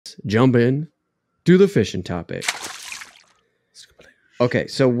jump in to the fishing topic. Okay,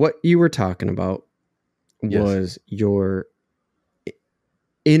 so what you were talking about was your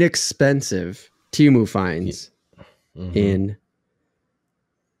inexpensive Temu finds in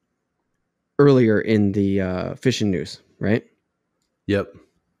earlier in the fishing news, right? Yep.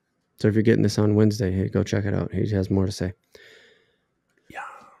 So if you're getting this on Wednesday, hey, go check it out. He has more to say. Yeah.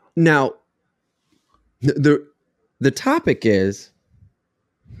 Now, the topic is,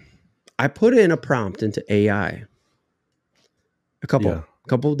 I put in a prompt into AI. A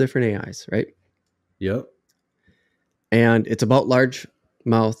couple of different AIs, right? Yep. And it's about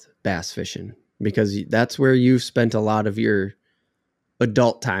largemouth bass fishing, because that's where you've spent a lot of your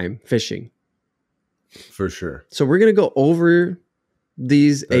adult time fishing. For sure. So we're going to go over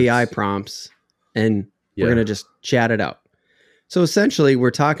these AI prompts and we're going to just chat it out. So essentially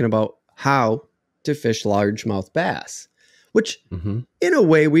we're talking about how to fish largemouth bass, which in a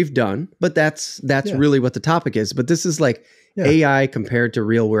way we've done, but that's really what the topic is. But this is like AI compared to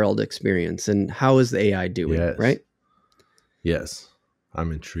real world experience, and how is the AI doing, right? Yes.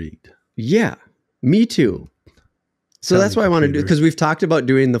 I'm intrigued. Yeah, me too. So that's why I want to do, because we've talked about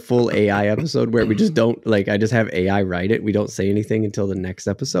doing the full AI episode where we just don't, like, I just have AI write it. We don't say anything until the next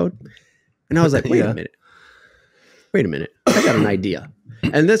episode. And I was like, wait a minute. I got an idea.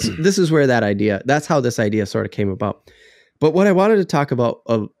 And this is where that's how this idea sort of came about. But what I wanted to talk about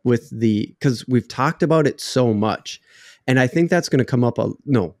because we've talked about it so much, and I think that's going to come up.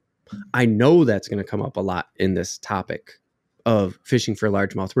 I know that's going to come up a lot in this topic of fishing for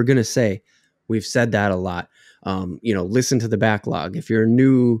largemouth. We're going to say, we've said that a lot. Listen to the backlog. If you're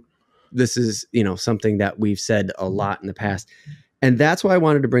new, this is, something that we've said a lot in the past. And that's why I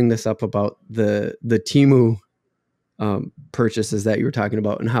wanted to bring this up about the Temu purchases that you were talking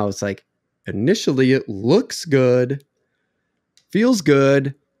about, and how it's like, initially it looks good, feels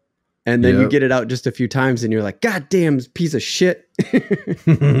good, and then you get it out just a few times and you're like, God damn, piece of shit.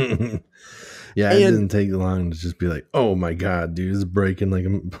 Yeah, it didn't take long to just be like, oh my God, dude, it's breaking like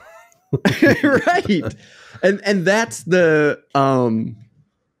right. And that's the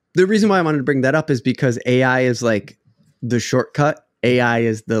reason why I wanted to bring that up, is because AI is like the shortcut. AI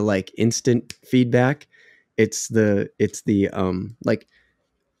is the like instant feedback. It's the like,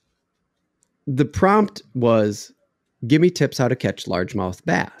 the prompt was, give me tips how to catch largemouth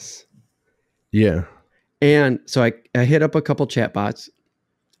bass. Yeah. And so I hit up a couple chatbots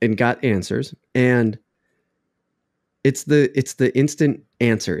and got answers, and it's the instant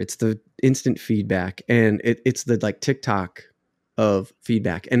answer. It's the instant feedback, and it's the like TikTok of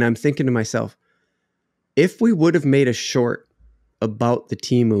feedback. And I'm thinking to myself, if we would have made a short about the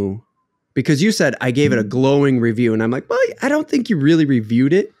Temu, because you said I gave it a glowing review, and I'm like, well, I don't think you really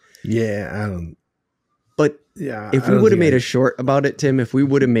reviewed it. Yeah, I don't. But if we would have made a short about it, Tim, if we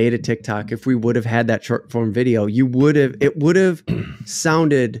would have made a TikTok, if we would have had that short form video, it would have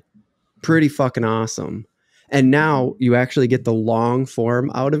sounded pretty fucking awesome. And now you actually get the long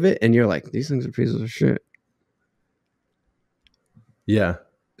form out of it, and you're like, these things are pieces of shit. Yeah.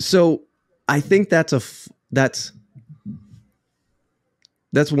 So I think that's one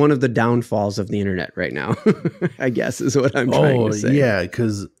of the downfalls of the internet right now, I guess, is what I'm trying to say. Yeah,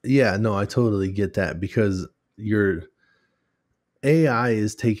 because, I totally get that, because your AI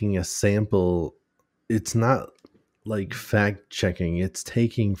is taking a sample. It's not like fact checking. It's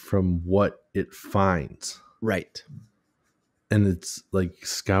taking from what it finds. Right. And it's like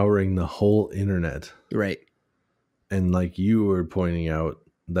scouring the whole internet. Right. And like you were pointing out,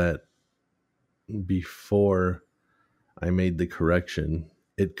 that before I made the correction,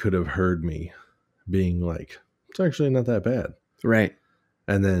 it could have heard me being like, it's actually not that bad. Right.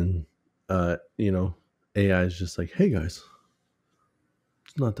 And then, AI is just like, hey guys,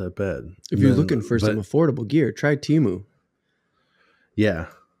 it's not that bad. If you're looking for some affordable gear, try Temu. Yeah.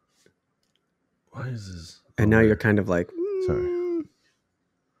 Why is this? And now you're kind of like, sorry.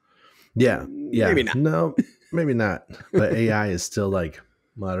 Yeah. Maybe not. No, maybe not. But AI is still like,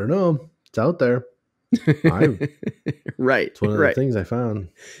 I don't know. It's out there. Right. It's one of the things I found.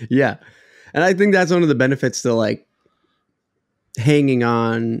 Yeah. And I think that's one of the benefits to like hanging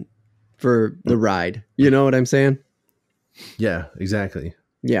on for the ride. You know what I'm saying? Yeah, exactly.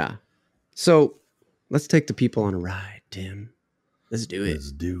 Yeah. So let's take the people on a ride, Tim. Let's do it.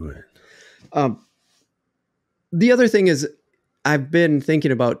 Let's do it. The other thing is, I've been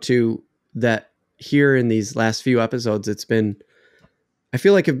thinking about too, that here in these last few episodes, I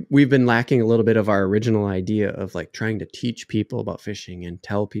feel like we've been lacking a little bit of our original idea of like trying to teach people about fishing and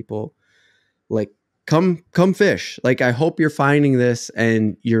tell people like, come fish. Like, I hope you're finding this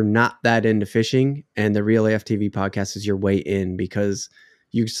and you're not that into fishing, and the Real AF TV podcast is your way in, because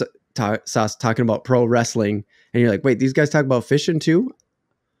you saw us talking about pro wrestling, and you're like, wait, these guys talk about fishing too?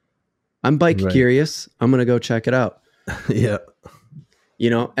 I'm bike curious. I'm going to go check it out. Yeah. You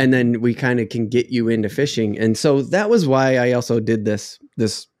know, and then we kind of can get you into fishing. And so that was why I also did this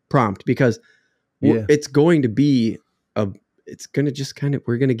prompt, because it's going to be it's going to just kind of,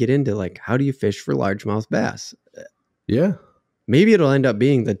 we're going to get into like, how do you fish for largemouth bass? Yeah. Maybe it'll end up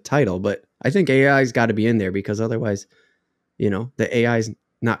being the title, but I think AI's got to be in there, because otherwise, you know, the AI's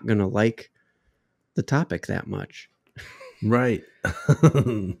not going to like the topic that much. Right.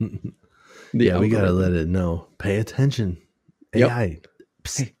 Yeah, we got to let it know. Pay attention. AI. Yep.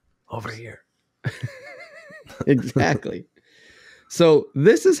 Psst, hey, over here. Exactly. So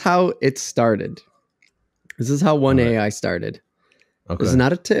this is how it started. This is how one AI started. Okay. This is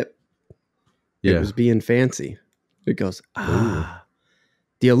not a tip. Yeah. It was being fancy. It goes,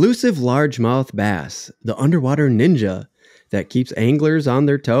 the elusive largemouth bass, the underwater ninja that keeps anglers on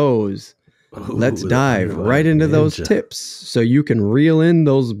their toes. Ooh, let's dive right into those tips so you can reel in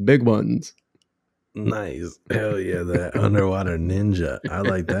those big ones. Nice. Hell yeah, that underwater ninja. I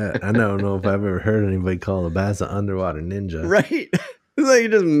like that. I don't know if I've ever heard anybody call a bass an underwater ninja. Right. It's like you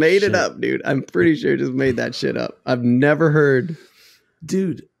just made it up, dude. I'm pretty sure just made that shit up. I've never heard.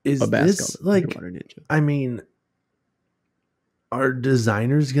 Dude, is this like underwater ninja? I mean, are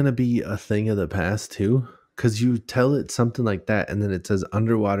designers going to be a thing of the past too? Because you tell it something like that and then it says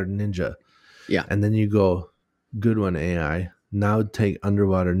underwater ninja. Yeah. And then you go, good one, AI. Now take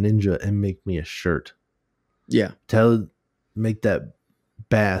underwater ninja and make me a shirt. Yeah. Make that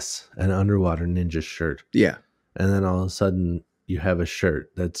bass an underwater ninja shirt. Yeah. And then all of a sudden you have a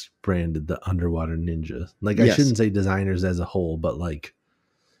shirt that's branded the underwater ninja. Like, I shouldn't say designers as a whole, but like,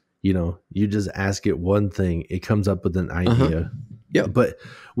 you know, you just ask it one thing, it comes up with an idea. Yeah. But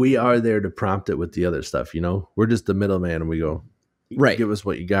we are there to prompt it with the other stuff, you know? We're just the middleman and we go, right, give us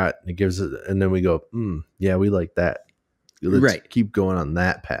what you got. And it gives it, and then we go, yeah, we like that. Let's keep going on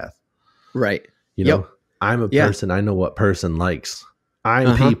that path. Right. You know, I'm a person. I know what person likes.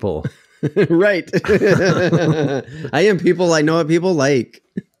 I'm people. Right. I am people. I know what people like.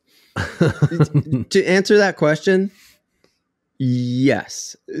 To answer that question,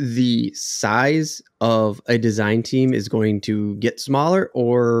 yes, the size of a design team is going to get smaller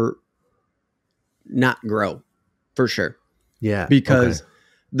or not grow, for sure. Yeah. Because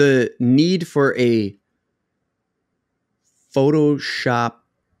the need for a Photoshop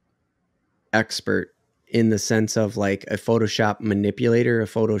expert, in the sense of like a Photoshop manipulator, a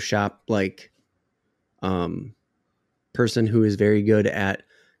Photoshop like person who is very good at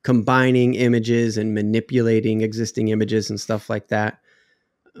combining images and manipulating existing images and stuff like that.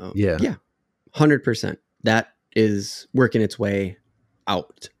 Yeah. 100%. That is working its way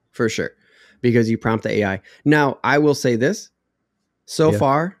out for sure, because you prompt the AI. Now, I will say this. So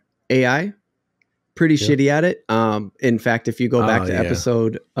far, AI, pretty shitty at it. In fact, if you go back to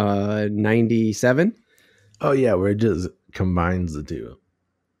episode 97. Oh, yeah, where it just combines the two.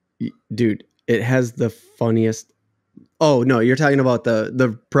 Dude, it has the funniest. Oh, no, you're talking about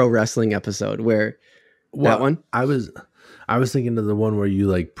the pro wrestling episode where that one? I was thinking of the one where you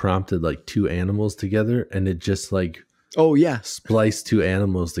like prompted like two animals together and it just like spliced two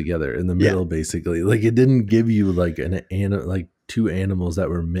animals together in the middle, basically. Like, it didn't give you like like two animals that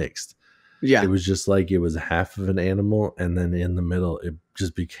were mixed. Yeah. It was just like it was half of an animal, and then in the middle it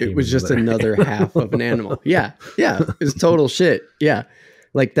just became another half of an animal. Yeah. Yeah. It's total shit. Yeah.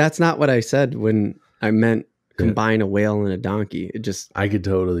 Like, that's not what I said when I meant combine a whale and a donkey. It just, I could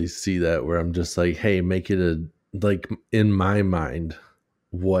totally see that, where I'm just like, hey, make it a, like, in my mind,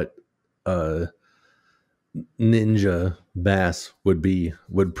 what ninja bass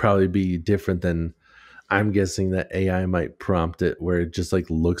would probably be different than, I'm guessing that AI might prompt it where it just like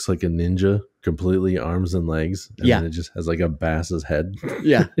looks like a ninja, completely arms and legs. And then it just has like a bass's head.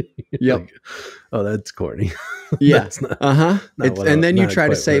 Yeah. Yep. Like, oh, that's corny. Yeah. And then you try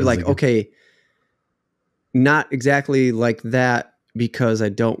to say like, okay, not exactly like that, because I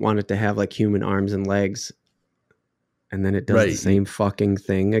don't want it to have like human arms and legs. And then it does the same fucking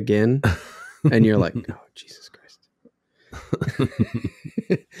thing again. And you're like, oh, Jesus Christ.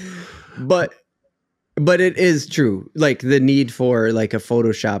 But it is true. Like, the need for like a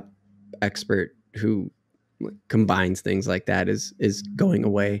Photoshop expert who combines things like that is going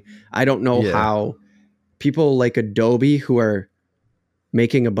away. I don't know how people like Adobe, who are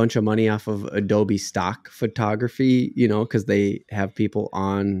making a bunch of money off of Adobe stock photography, you know, because they have people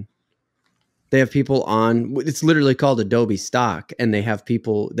on, it's literally called Adobe stock, and they have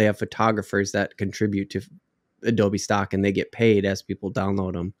photographers that contribute to Adobe stock, and they get paid as people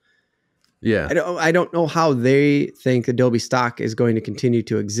download them. Yeah. I don't know how they think Adobe Stock is going to continue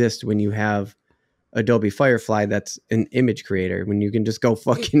to exist when you have Adobe Firefly that's an image creator, when you can just go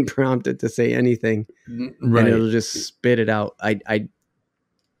fucking prompt it to say anything Right. and it'll just spit it out. I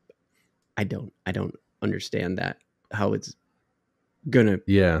don't understand that, how it's gonna.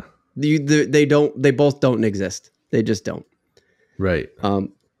 Yeah. They both don't exist. They just don't. Right.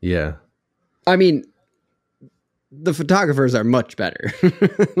 Yeah. I mean, the photographers are much better.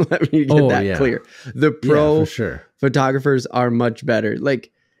 Let me get that clear. The pro for sure. photographers are much better.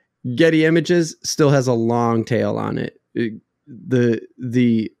 Like Getty Images still has a long tail on it.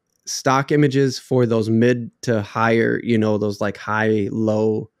 The stock images for those mid to higher, those like high,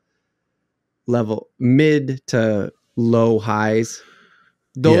 low level, mid to low highs,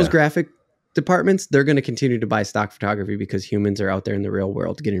 those graphic departments, they're going to continue to buy stock photography because humans are out there in the real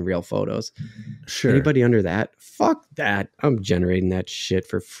world getting real photos. Sure. Anybody under that, fuck that. I'm generating that shit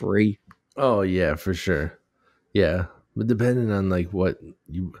for free. Oh yeah, for sure. Yeah, but depending on like what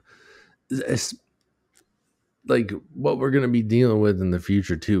you, it's like what we're gonna be dealing with in the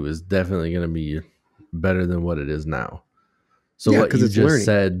future too is definitely gonna be better than what it is now. So what you just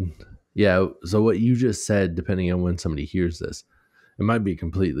said, so what you just said, depending on when somebody hears this, it might be a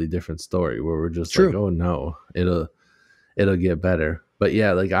completely different story where we're just like, oh no, it'll get better. But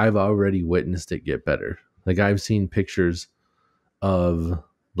yeah, like I've already witnessed it get better. Like I've seen pictures of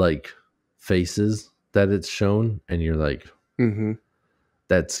like faces that it's shown, and you're like,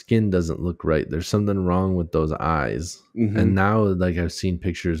 that skin doesn't look right. There's something wrong with those eyes. And now like I've seen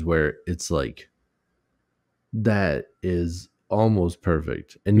pictures where it's like that is almost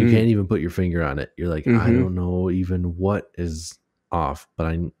perfect, and you can't even put your finger on it. You're like, I don't know even what is off, but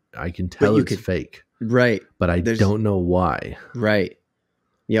I can tell it's fake. Right. But I don't know why. Right.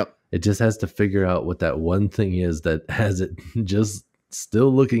 Yep. It just has to figure out what that one thing is that has it just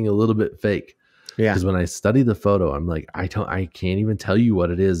still looking a little bit fake. Yeah. Because when I study the photo, I'm like, I can't even tell you what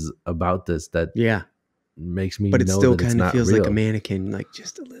it is about this that makes me know that it's not real. But it still kind of feels like a mannequin, like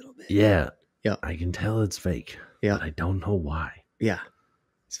just a little bit. Yeah. Yeah. I can tell it's fake. Yeah. But I don't know why. Yeah.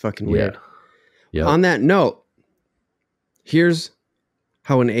 It's fucking weird. Yeah. On that note, here's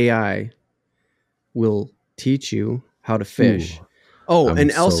how an AI will teach you how to fish. Ooh,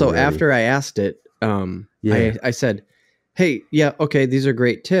 and also after I asked it, I said, hey, okay, these are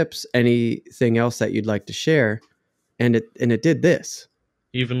great tips. Anything else that you'd like to share? And it did this.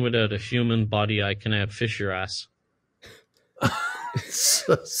 Even without a human body, I can outfish your ass.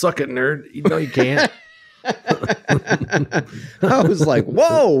 Suck it, nerd. No, you can't. I was like,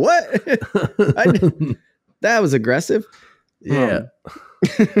 whoa, what? That was aggressive. Yeah.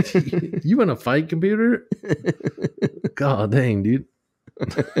 You want to fight, computer? God dang, dude.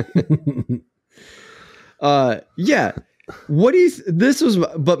 Yeah. What do you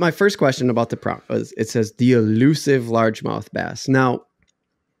but my first question about the prompt was, it says the elusive largemouth bass. Now,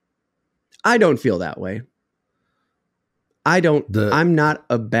 I don't feel that way. I'm not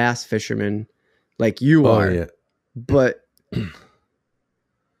a bass fisherman like you are, but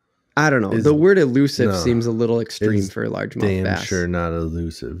I don't know. The word elusive seems a little extreme for a largemouth bass. Sure, not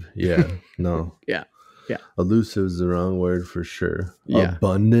elusive. Yeah, no. Yeah. Elusive is the wrong word for sure. Yeah.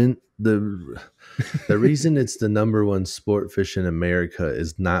 Abundant. The reason it's the number one sport fish in America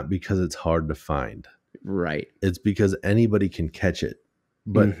is not because it's hard to find. Right. It's because anybody can catch it.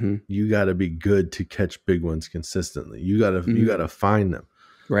 But you got to be good to catch big ones consistently. You got to find them.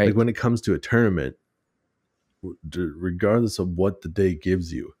 Right. Like when it comes to a tournament, regardless of what the day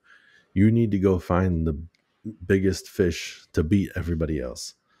gives you, you need to go find the biggest fish to beat everybody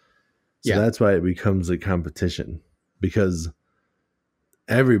else. So that's why it becomes a competition, because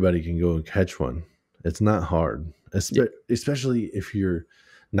everybody can go and catch one. It's not hard, especially if you're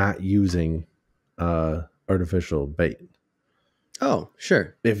not using artificial bait. Oh,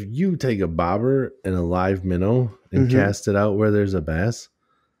 sure. If you take a bobber and a live minnow and cast it out where there's a bass,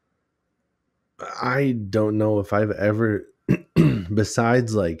 I don't know if I've ever,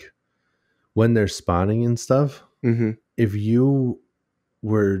 besides like when they're spawning and stuff, if you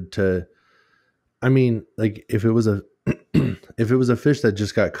were to, I mean, like if it was a fish that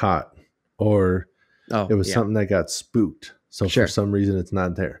just got caught, or it was something that got spooked, so for some reason it's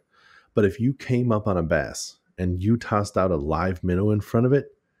not there. But if you came up on a bass and you tossed out a live minnow in front of it,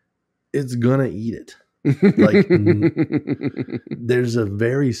 it's gonna eat it. Like there's a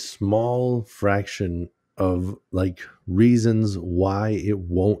very small fraction of like reasons why it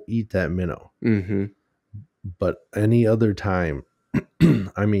won't eat that minnow. But any other time,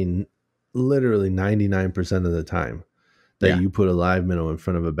 I mean, literally 99% of the time that you put a live minnow in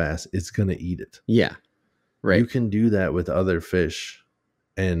front of a bass, it's gonna eat it. Yeah. Right. You can do that with other fish,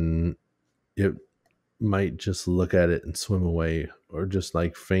 and it might just look at it and swim away, or just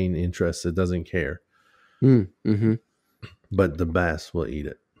like feign interest. It doesn't care. Mm-hmm. But the bass will eat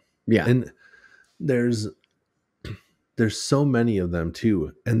it. Yeah. And there's so many of them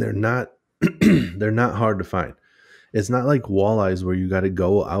too, and they're not they're not hard to find. It's not like walleyes where you got to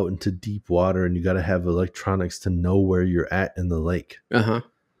go out into deep water and you got to have electronics to know where you're at in the lake. Uh-huh.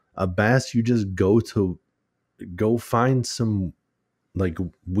 A bass, you just go find some like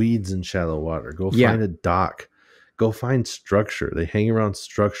weeds in shallow water. Go find a dock. Go find structure. They hang around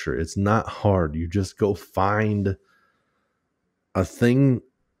structure. It's not hard. You just go find a thing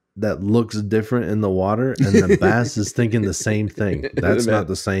that looks different in the water, and the bass is thinking the same thing. That's not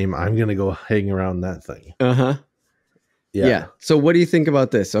the same. I'm going to go hang around that thing. Uh-huh. Yeah. So what do you think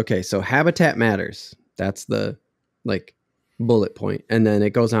about this? Okay, so habitat matters. That's the like bullet point. And then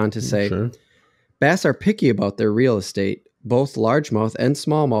it goes on to say, bass are picky about their real estate, both largemouth and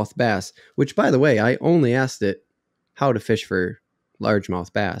smallmouth bass, which, by the way, I only asked it how to fish for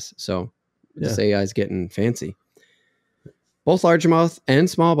largemouth bass. So this AI is getting fancy. Both largemouth and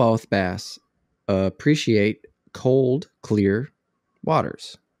smallmouth bass appreciate cold, clear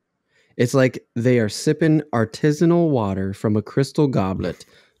waters. It's like they are sipping artisanal water from a crystal goblet.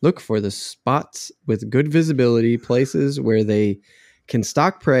 Look for the spots with good visibility, places where they can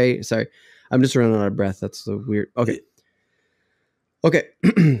stalk prey. Sorry, I'm just running out of breath. That's so weird. Okay.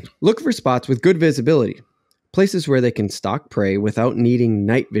 Look for spots with good visibility, places where they can stalk prey without needing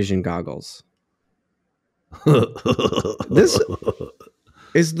night vision goggles. This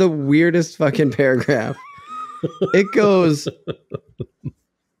is the weirdest fucking paragraph. It goes,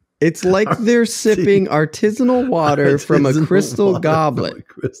 it's like they're sipping artisanal water from a crystal goblet.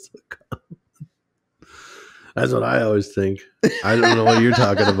 That's what I always think. I don't know what you're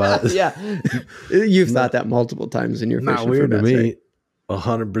talking about. Yeah. You've thought that multiple times in your fishing. Not weird to me.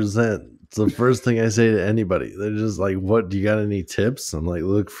 100%. It's the first thing I say to anybody. They're just like, what, do you got any tips? I'm like,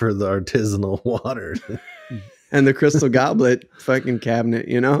 look for the artisanal water. And the crystal goblet fucking cabinet,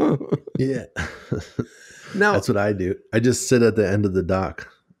 you know? Yeah. Now, that's what I do. I just sit at the end of the dock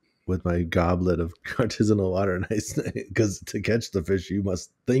with my goblet of artisanal water, and because to catch the fish, you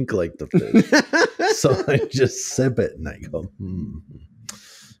must think like the fish. So I just sip it and I go,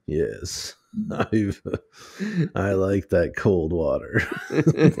 yes, I like that cold water.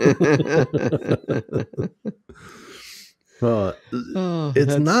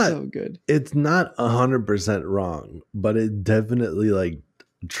 It's not so good. It's not 100% wrong, but it definitely like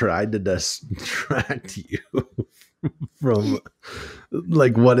tried to distract you from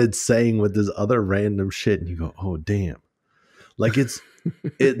like what it's saying with this other random shit, and you go, oh damn, like it's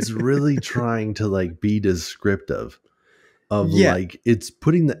really trying to like be descriptive of like it's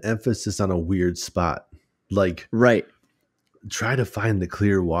putting the emphasis on a weird spot, like try to find the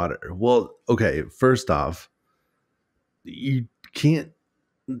clear water. Well, okay, first off, you can't,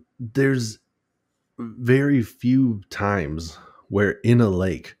 there's very few times where in a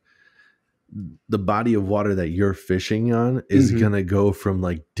lake the body of water that you're fishing on is gonna go from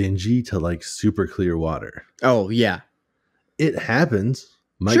like dingy to like super clear water. Oh yeah, it happens.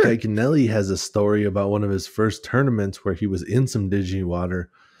 Mike Iaconelli has a story about one of his first tournaments where he was in some dingy water.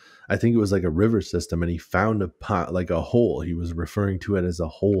 I think it was like a river system, and he found a pot, like a hole. He was referring to it as a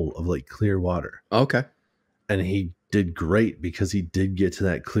hole of like clear water. Okay. And he did great because he did get to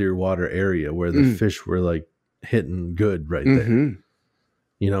that clear water area where the fish were like hitting good right there.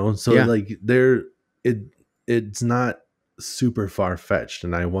 You know, so like it's not super far fetched.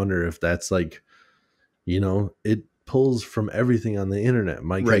 And I wonder if that's like, you know, it pulls from everything on the internet.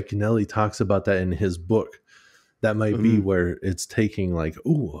 Mike Iaconelli talks about that in his book. That might be where it's taking like,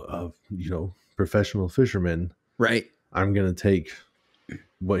 you know, professional fishermen. Right. I'm going to take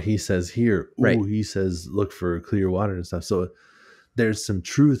what he says here. He says, look for clear water and stuff. So there's some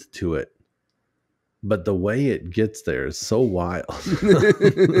truth to it, but the way it gets there is so wild.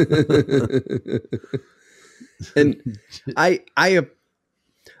 And I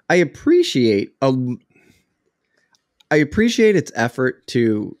appreciate its effort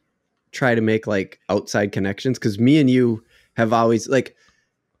to try to make like outside connections, because me and you have always like,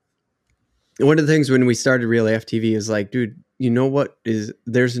 one of the things when we started Real AF TV is like, dude, you know what is,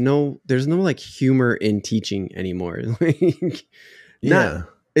 there's no like humor in teaching anymore. Like,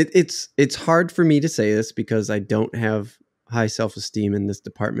 it's hard for me to say this because I don't have high self-esteem in this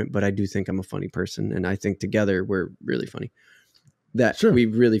department, but I do think I'm a funny person, and I think together we're really funny. That we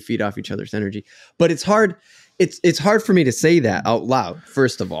really feed off each other's energy. But it's hard. It's hard for me to say that out loud.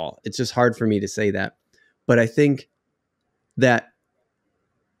 First of all, it's just hard for me to say that. But I think that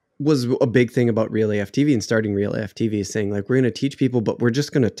was a big thing about Real AF TV and starting Real AF TV, is saying like, we're going to teach people, but we're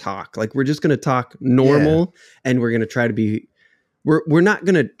just going to talk. Like, we're just going to talk normal, and we're going to try to be, we're not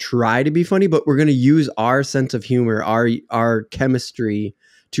going to try to be funny, but we're going to use our sense of humor, our chemistry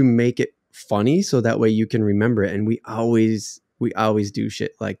to make it funny. So that way you can remember it. And we always do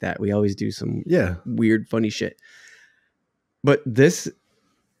shit like that. We always do some weird, funny shit. But this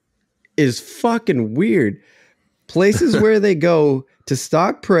is fucking weird. Places where they go to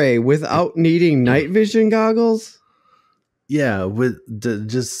stalk prey without needing night vision goggles. Yeah, to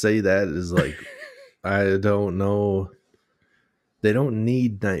just say that is like, I don't know. They don't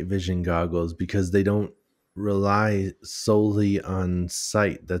need night vision goggles because they don't rely solely on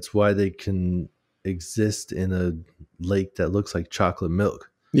sight. That's why they can exist in a lake that looks like chocolate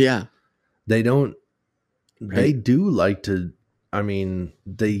milk. Yeah. They don't, Right. They do like to, I mean,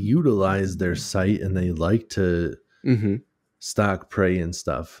 they utilize their sight and they like to stalk prey and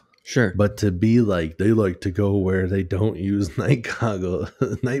stuff. Sure. But to be like, they like to go where they don't use night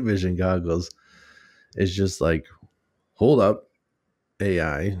vision goggles, is just like, hold up,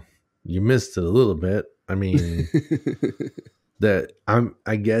 AI, you missed it a little bit. I mean,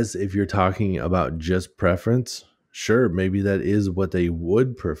 I guess if you're talking about just preference, sure, maybe that is what they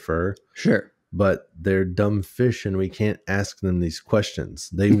would prefer. Sure. But they're dumb fish and we can't ask them these questions.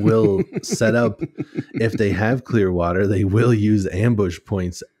 They will set up, if they have clear water, they will use ambush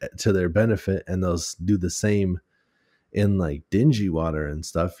points to their benefit, and they'll do the same in like dingy water and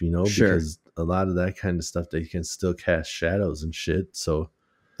stuff, you know, because a lot of that kind of stuff, they can still cast shadows and shit. So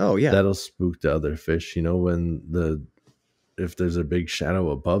that'll spook the other fish, you know, if there's a big shadow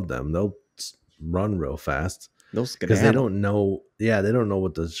above them, they'll run real fast. Because they don't know. Yeah, they don't know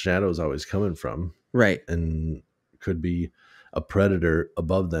what the shadow is always coming from. Right. And could be a predator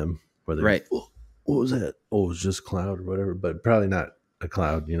above them. Where they're like, oh, what was that? Oh, it was just cloud or whatever. But probably not a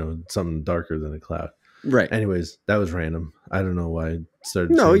cloud, you know, something darker than a cloud. Right. Anyways, that was random. I don't know why I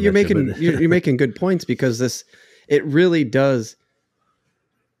started. No, you're making good points, because it really does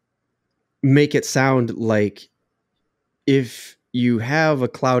make it sound like if you have a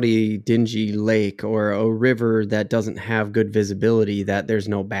cloudy, dingy lake or a river that doesn't have good visibility, that there's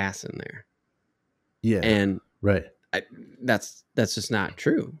no bass in there. Yeah. And right. That's just not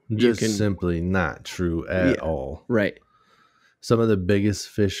true. Simply not true at all. Right. Some of the biggest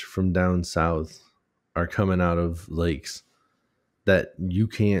fish from down south are coming out of lakes that you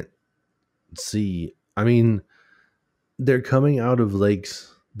can't see. I mean, they're coming out of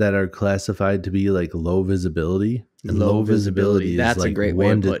lakes that are classified to be like low visibility. And low visibility is like a great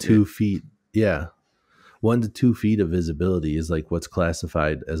 1 to 2 feet. Yeah. 1 to 2 feet of visibility is like what's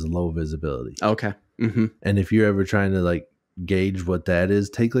classified as low visibility. Okay. Mm-hmm. And if you're ever trying to like gauge what that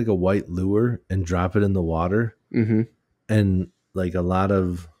is, take like a white lure and drop it in the water. Mm-hmm. And like a lot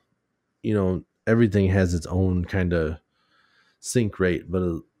of, you know, everything has its own kind of sink rate, but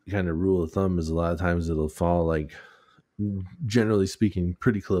a kind of rule of thumb is a lot of times it'll fall like, generally speaking,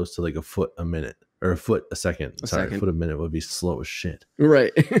 pretty close to like a foot a minute. Or a foot a second. A foot a minute would be slow as shit.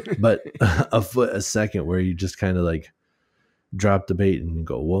 Right. But a foot a second, where you just kind of like drop the bait and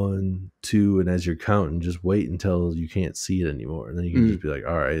go 1, 2, and as you're counting, just wait until you can't see it anymore. And then you can just be like,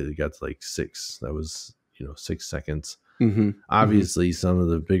 all right, it got to like 6. That was, 6 seconds. Mm-hmm. Obviously, some of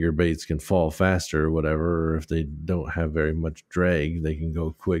the bigger baits can fall faster or whatever, or if they don't have very much drag, they can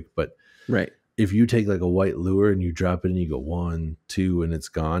go quick. But right. If you take like a white lure and you drop it and you go 1, 2, and it's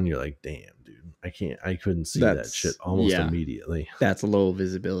gone, you're like, damn. I couldn't see that shit almost immediately. That's low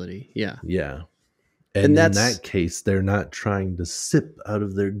visibility. Yeah. Yeah. And in that case, they're not trying to sip out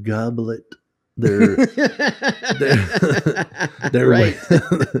of their goblet. They're right.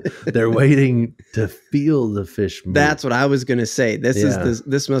 They're waiting to feel the fish move. That's what I was going to say.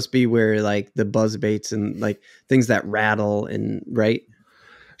 This must be where like the buzz baits and like things that rattle and right.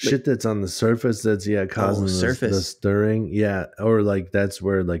 Shit that's on the surface that's causing the stirring. Yeah. Or like that's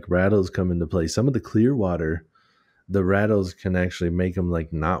where like rattles come into play. Some of the clear water, the rattles can actually make them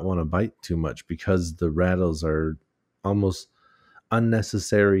like not want to bite too much, because the rattles are almost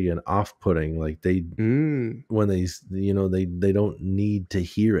unnecessary and off-putting. Like they when they don't need to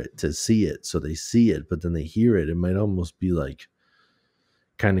hear it to see it. So they see it, but then they hear it. It might almost be like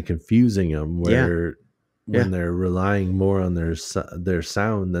kind of confusing them where when they're relying more on their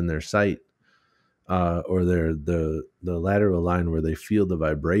sound than their sight, or the lateral line where they feel the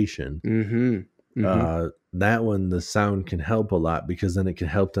vibration. Mm-hmm. Mm-hmm. That one, the sound can help a lot, because then it can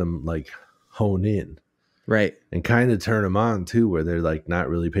help them like hone in, right, and kind of turn them on too, where they're like not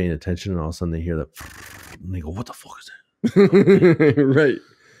really paying attention, and all of a sudden they hear that, and they go, "What the fuck is that?" Right.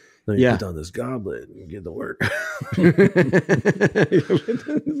 Let me put down this goblet and get to work.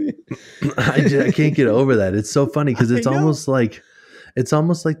 I can't get over that. It's so funny because it's almost like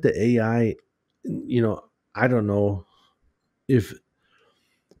the AI, you know, I don't know if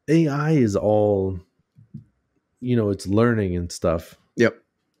AI is all, you know, it's learning and stuff. Yep.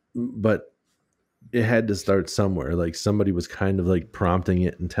 But it had to start somewhere. Like somebody was kind of like prompting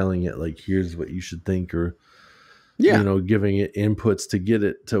it and telling it like, here's what you should think, or, you know, giving it inputs to get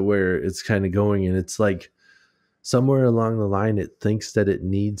it to where it's kind of going. And it's like somewhere along the line, it thinks that it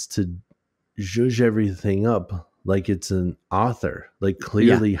needs to zhuzh everything up like it's an author, like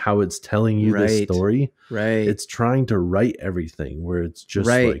clearly how it's telling you the story. Right. It's trying to write everything where it's just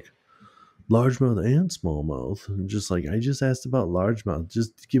like largemouth and smallmouth. And just like, I just asked about largemouth.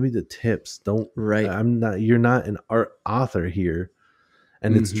 Just give me the tips. Don't, you're not an art author here.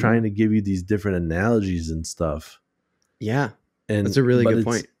 And it's trying to give you these different analogies and stuff. Yeah. And that's a really good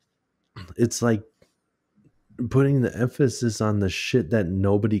point. It's like putting the emphasis on the shit that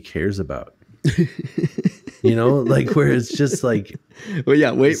nobody cares about. You know, like where it's just like, well,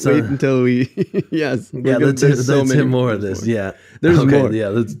 yeah, wait until we, let's hear more of this. Yeah, there's more. Yeah,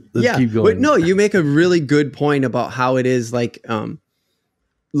 let's keep going. But no, you make a really good point about how it is like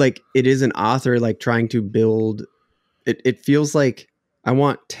it is an author like trying to build. It feels like I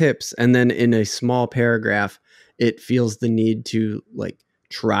want tips, and then in a small paragraph, it feels the need to like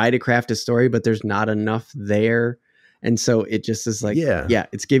try to craft a story, but there's not enough there. And so it just is like,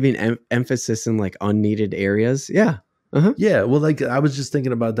 it's giving emphasis in like unneeded areas. Yeah. Yeah. Well, like I was just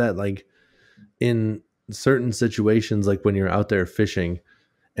thinking about that, like in certain situations, like when you're out there fishing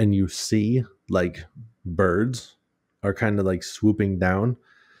and you see like birds are kind of like swooping down.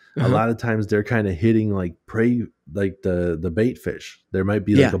 A lot of times they're kind of hitting like prey, like the bait fish. There might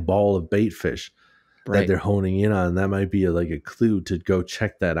be like a ball of bait fish that they're honing in on. That might be like a clue to go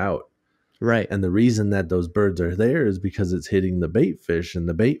check that out. Right. And the reason that those birds are there is because it's hitting the bait fish, and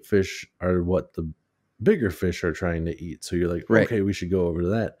the bait fish are what the bigger fish are trying to eat. So you're like, okay, we should go over to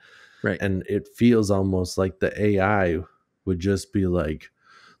that. Right. And it feels almost like the AI would just be like,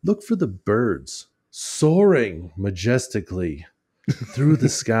 look for the birds soaring majestically through the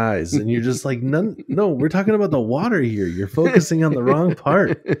skies. And you're just like, no, we're talking about the water here. You're focusing on the wrong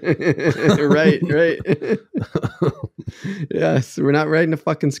part. Right. Yes, we're not writing a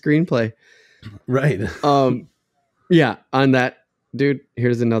fucking screenplay. Right. Yeah, on that, dude,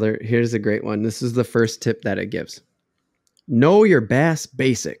 here's a great one. This is the first tip that it gives. Know your bass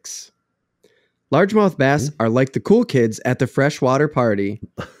basics. Largemouth bass are like the cool kids at the freshwater party.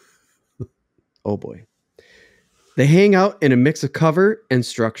 Oh boy. They hang out in a mix of cover and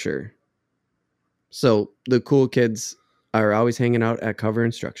structure. So the cool kids are always hanging out at cover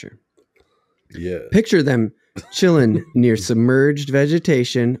and structure. Yeah. Picture them chilling near submerged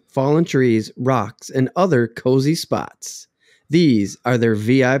vegetation, fallen trees, rocks, and other cozy spots. These are their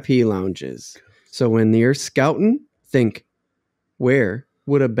VIP lounges. So when you're scouting, think, where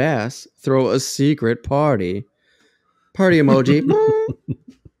would a bass throw a secret party? Party emoji.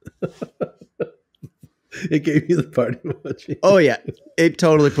 It gave you the party emoji. Oh, yeah. It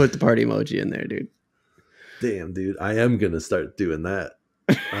totally put the party emoji in there, dude. Damn, dude. I am going to start doing that.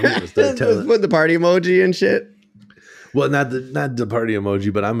 I'm going to start telling. Put the party emoji and shit. Well, not the party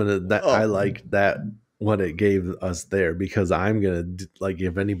emoji, but I'm going to, I like that, what it gave us there, because I'm going to, like,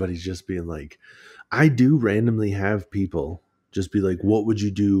 if anybody's just being like, I do randomly have people just be like, what would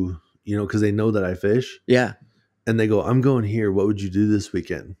you do? You know, because they know that I fish. Yeah. And they go, I'm going here. What would you do this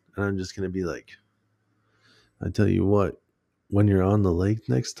weekend? And I'm just going to be like, I tell you what, when you're on the lake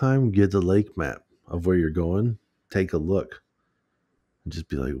next time, get the lake map of where you're going. Take a look. And just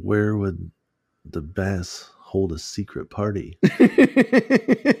be like, where would the bass hold a secret party?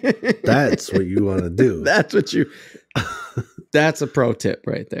 That's what you want to do. That's a pro tip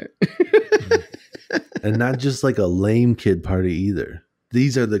right there. And not just like a lame kid party either.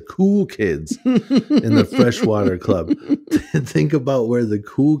 These are the cool kids in the freshwater club. Think about where the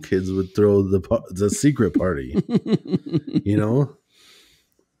cool kids would throw the secret party. You know?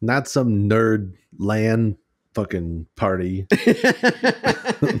 Not some nerd land fucking party.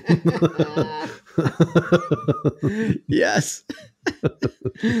 Yes.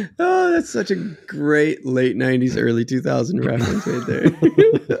 Oh, that's such a great late 90s, early 2000 reference right there.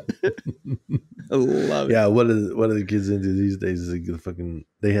 I love it. Yeah, what are the kids into these days? Is like the fucking,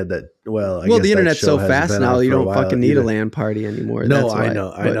 they had that. Well, the internet's so fast now, you don't fucking need a LAN party anymore. No, I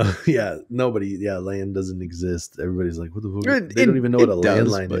know. Yeah, LAN doesn't exist. Everybody's like, what the fuck? They don't even know what a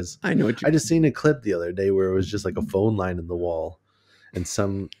landline is. I know. I just seen a clip the other day where it was just like a phone line in the wall. And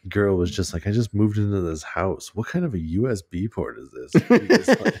some girl was just like, I just moved into this house. What kind of a USB port is this?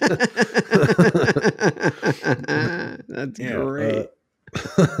 That's great.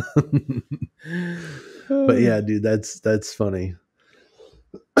 But yeah, dude, that's funny.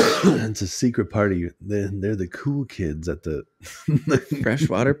 It's a secret party. They're the cool kids at the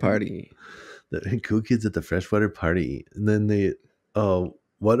freshwater party. The cool kids at the freshwater party. And then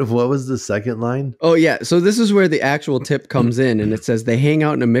what was the second line? Oh yeah, so this is where the actual tip comes in, and it says they hang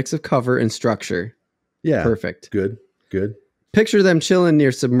out in a mix of cover and structure. Yeah, perfect. Good. Picture them chilling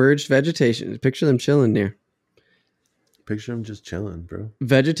near submerged vegetation. Picture them just chilling, bro.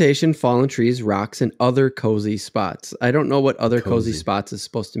 Vegetation, fallen trees, rocks, and other cozy spots. I don't know what other cozy spots is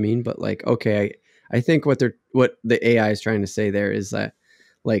supposed to mean, but like, okay, I think what the AI is trying to say there is that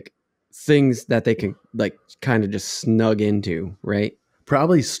like things that they can like kind of just snug into, right?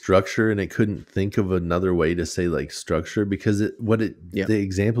 Probably structure, and it couldn't think of another way to say like structure because the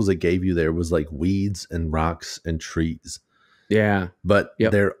examples it gave you there was like weeds and rocks and trees. Yeah. But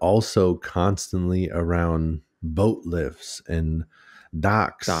they're also constantly around boat lifts and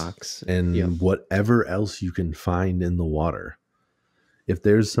docks and whatever else you can find in the water. If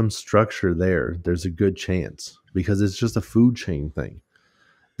there's some structure there's a good chance because it's just a food chain thing.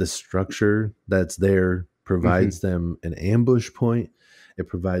 The structure that's there provides them an ambush point. It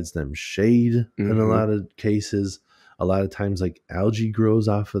provides them shade in a lot of cases. A lot of times like algae grows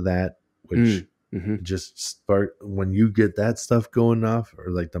off of that, which just spark when you get that stuff going off, or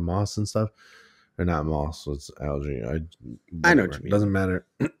like the moss and stuff. Or not moss, it's algae. I know what you mean. Doesn't matter.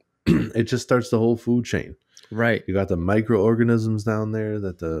 It just starts the whole food chain. Right. You got the microorganisms down there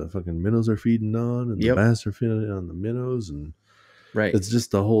that the fucking minnows are feeding on, and the bass are feeding on the minnows, and it's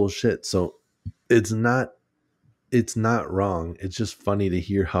just the whole shit. So it's not wrong. It's just funny to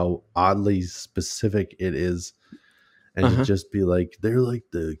hear how oddly specific it is. And to just be like, they're like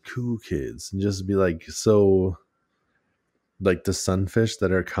the cool kids, and just be like, so like the sunfish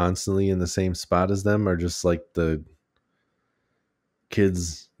that are constantly in the same spot as them are just like the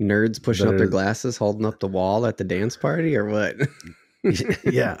kids, nerds pushing up their glasses, holding up the wall at the dance party, or what?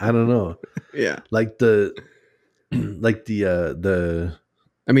 Yeah, I don't know. Yeah, like the I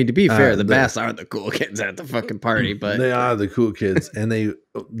mean, to be fair, the bass are the cool kids at the fucking party, but they are the cool kids, and they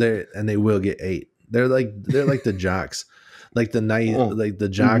will get ate. They're like the jocks, like the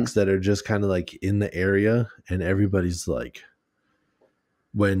jocks that are just kind of like in the area, and everybody's like,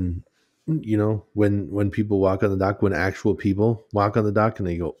 when people walk on the dock, when actual people walk on the dock and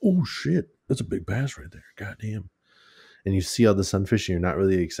they go, oh shit, that's a big bass right there, goddamn. And you see all the sunfish and you're not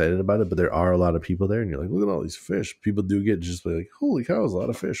really excited about it, but there are a lot of people there and you're like, look at all these fish. People do get just like, holy cow, there's a lot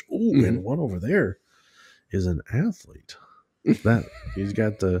of fish. Oh, and one over there is an athlete. That he's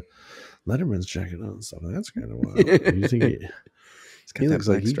got the Letterman's jacket on and stuff. That's kind of wild. You think he's got that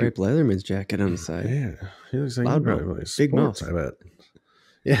black striped Letterman's jacket on the side. Yeah, he looks like loud probably mouth, big mouth. I bet.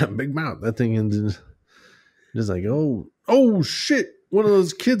 Yeah, big mouth. That thing is just like, oh shit! One of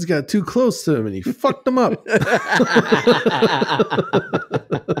those kids got too close to him and he fucked him up.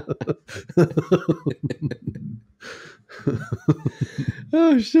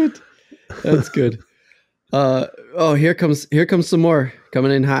 Oh shit, that's good. Here comes some more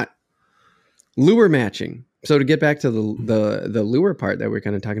coming in hot. Lure matching. So to get back to the lure part that we're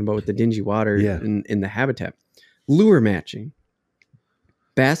kind of talking about with the dingy water in the habitat, lure matching.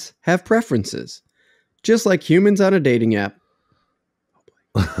 Bass have preferences, just like humans on a dating app.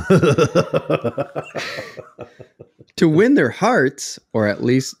 To win their hearts, or at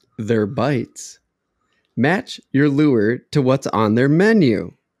least their bites, match your lure to what's on their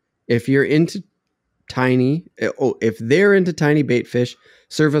menu. If they're into tiny bait fish,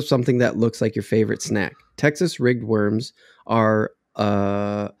 serve up something that looks like your favorite snack. Texas rigged worms are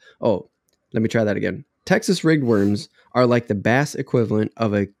let me try that again. Texas rigged worms are like the bass equivalent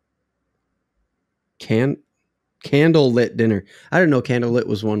of a candle lit dinner. I didn't know candle lit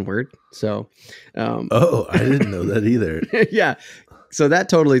was one word. So, I didn't know that either. Yeah. So that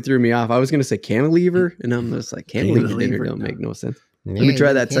totally threw me off. I was going to say cantilever, and I'm just like, cantilever dinner don't make no sense. Let me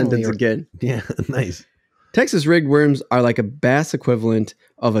try that sentence again. Yeah, nice. Texas rigged worms are like a bass equivalent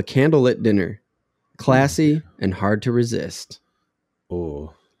of a candlelit dinner. Classy and hard to resist.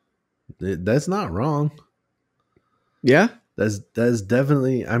 Oh, that's not wrong. Yeah? That's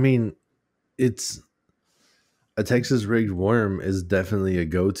definitely, I mean, it's a Texas rigged worm is definitely a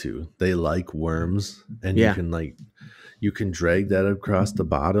go-to. They like worms, and you can drag that across the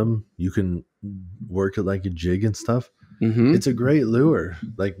bottom. You can work it like a jig and stuff. Mm-hmm. It's a great lure.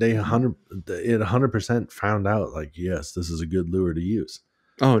 Like it 100% found out like, yes, this is a good lure to use.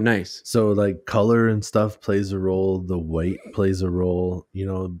 Oh, nice. So like color and stuff plays a role. The weight plays a role,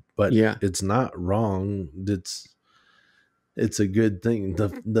 but it's not wrong. it's a good thing.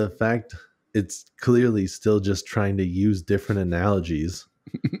 The fact it's clearly still just trying to use different analogies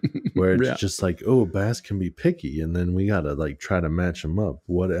where it's just like, oh, bass can be picky, and then we gotta like try to match them up.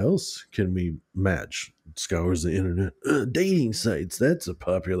 What else can we match? Scours the internet. Dating sites, that's a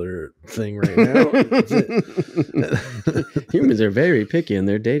popular thing right now. Humans are very picky on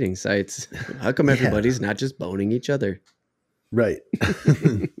their dating sites. How come everybody's not just boning each other? Right.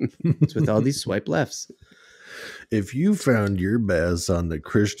 It's with all these swipe lefts. If you found your bass on the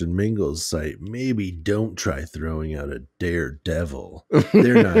Christian Mingles site, maybe don't try throwing out a daredevil.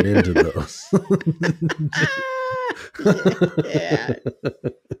 They're not into those. Yeah.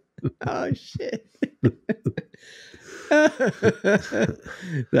 Oh shit.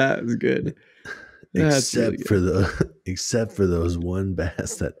 That was good. That's really good. Except for those one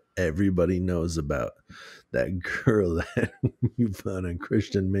bass that everybody knows about. That girl that you found on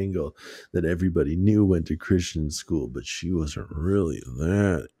Christian Mingle that everybody knew went to Christian school, but she wasn't really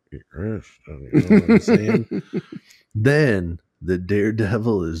that Christian. You know what I'm saying? Then the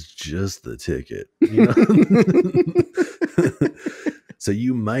daredevil is just the ticket. You know? So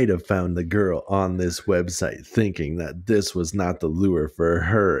you might have found the girl on this website thinking that this was not the lure for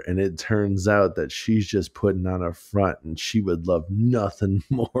her. And it turns out that she's just putting on a front, and she would love nothing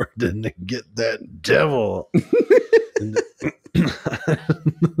more than to get that devil.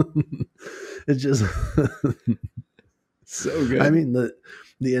 It's just so good. I mean,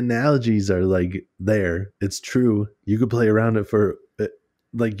 the analogies are like there. It's true. You could play around it for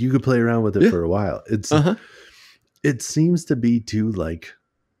like, you could play around with it for a while. It's, it seems to be too, like,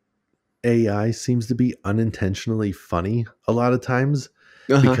 AI seems to be unintentionally funny a lot of times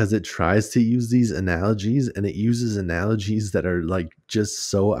because it tries to use these analogies, and it uses analogies that are like just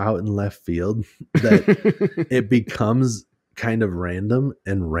so out in left field that it becomes kind of random,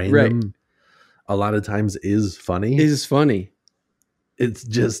 and random a lot of times is funny. Is funny. It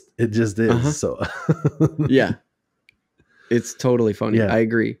just is. So yeah, it's totally funny. Yeah. I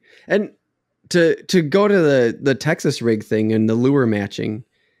agree. And to go to the Texas rig thing and the lure matching,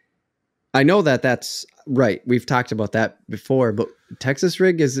 I know that's right. We've talked about that before, but Texas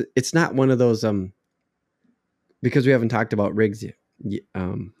rig it's not one of those, because we haven't talked about rigs yet.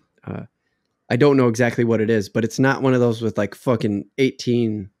 I don't know exactly what it is, but it's not one of those with like fucking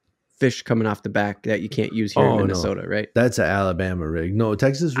 18 fish coming off the back that you can't use here in Minnesota, right? That's an Alabama rig. No,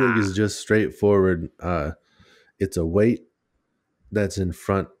 Texas rig is just straightforward. It's a weight that's in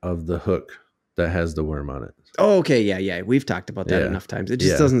front of the hook that has the worm on it. Oh, okay. Yeah. We've talked about that enough times. It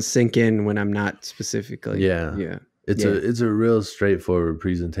just doesn't sink in when I'm not specifically. Yeah. It's a real straightforward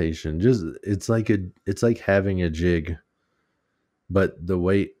presentation. Just it's like having a jig, but the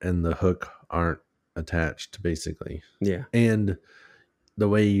weight and the hook aren't attached, basically. Yeah. And the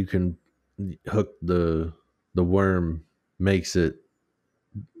way you can hook the worm makes it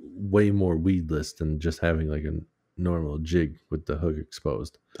way more weedless than just having like a normal jig with the hook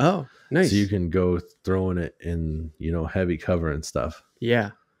exposed. Oh, nice. So you can go throwing it in, heavy cover and stuff.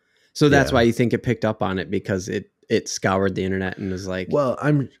 Yeah. So that's why you think it picked up on it, because it scoured the internet and was like, well,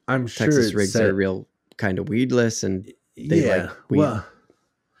 I'm sure Texas rigs are real kind of weedless, and they like weed. Well,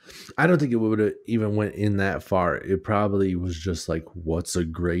 I don't think it would have even went in that far. It probably was just like, what's a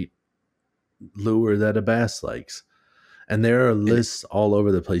great lure that a bass likes? And there are lists all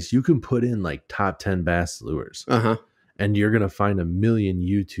over the place. You can put in like top 10 bass lures. And you're going to find a million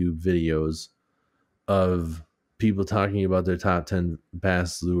YouTube videos of people talking about their top 10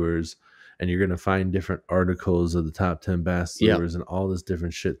 bass lures. And you're going to find different articles of the top 10 bass lures and all this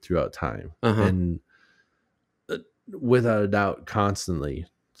different shit throughout time. And without a doubt, constantly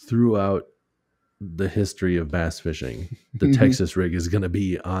throughout the history of bass fishing, the Texas rig is going to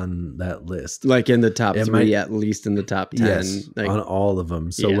be on that list. Like in the top 3, at least in the top 10. Yes, like, on all of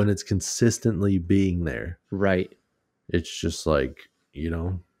them. So when it's consistently being there, right, it's just like, hey,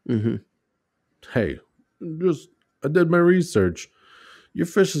 I did my research. Your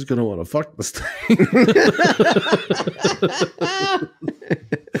fish is going to want to fuck this thing.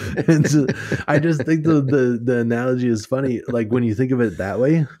 And so I just think the analogy is funny, like when you think of it that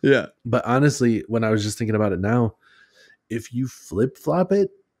way. Yeah. But honestly, when I was just thinking about it now, if you flip flop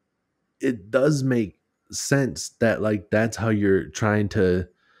it, it does make sense that like that's how you're trying to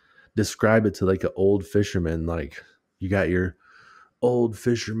describe it to like an old fisherman. Like you got your old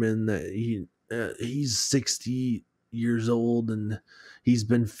fisherman that he's 60 years old and he's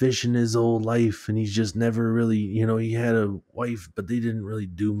been fishing his whole life, and he's just never really, he had a wife, but they didn't really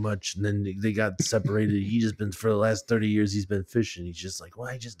do much, and then they got separated. He just been, for the last 30 years he's been fishing. He's just like, well,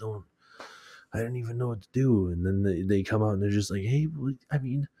 I don't even know what to do. And then they come out and they're just like, hey, well, I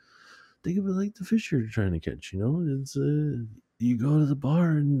mean, think of it like the fish you're trying to catch. You know, it's you go to the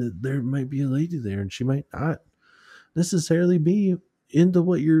bar and there might be a lady there, and she might not necessarily be into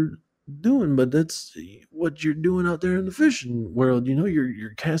what you're doing, but that's what you're doing out there in the fishing world. You know,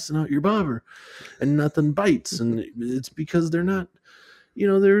 you're casting out your bobber, and nothing bites, and it's because they're not. You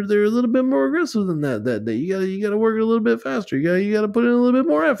know, they're a little bit more aggressive than that day. You gotta work a little bit faster. You gotta put in a little bit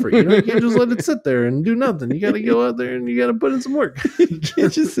more effort. You know, you can't just let it sit there and do nothing. You gotta go out there and you gotta put in some work. You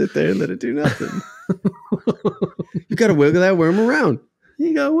can't just sit there and let it do nothing. You gotta wiggle that worm around.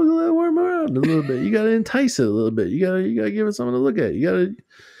 You gotta wiggle that worm around a little bit. You gotta entice it a little bit. You gotta give it something to look at. You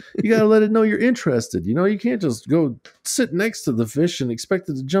gotta let it know you're interested. You know, you can't just go sit next to the fish and expect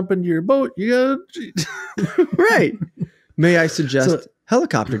it to jump into your boat. You gotta right. May I suggest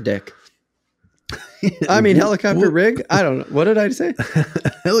helicopter dick? I mean, helicopter rig? I don't know. What did I say?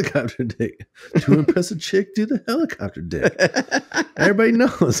 Helicopter dick. To impress a chick, do the helicopter dick. Everybody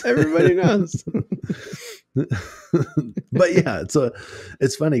knows. Everybody knows. But yeah, so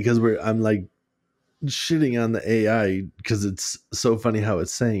it's funny because I'm like shitting on the AI because it's so funny how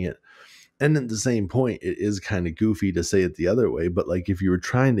it's saying it. And at the same point, it is kind of goofy to say it the other way. But like if you were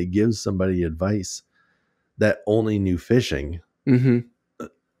trying to give somebody advice that only knew fishing,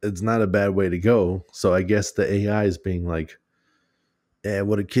 it's not a bad way to go. So I guess the AI is being like,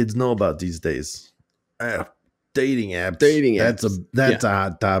 what do kids know about these days? Dating apps. Dating apps. That's a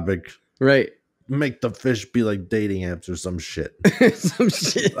hot topic. Right. Make the fish be like dating apps or some shit. Some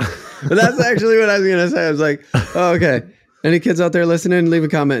shit. But that's actually what I was going to say. I was like, oh, okay. Any kids out there listening, leave a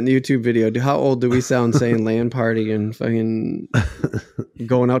comment in the YouTube video. How old do we sound saying land party and fucking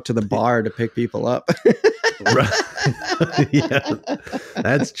going out to the bar to pick people up? Yeah,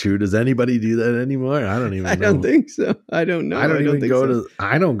 that's true. Does anybody do that anymore? I don't even know. I don't think so. I don't know. I don't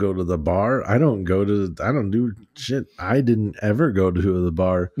go to the bar. I don't do shit. I didn't ever go to the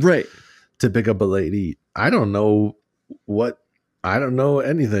bar. Right. To pick up a lady. I don't know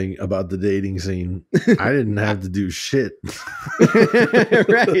anything about the dating scene. I didn't have to do shit.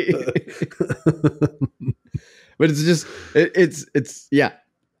 Right. But it's just, it's yeah.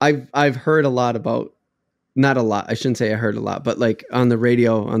 I've heard a lot about, not a lot. I shouldn't say I heard a lot, but like on the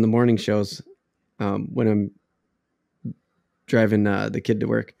radio, on the morning shows, when I'm driving the kid to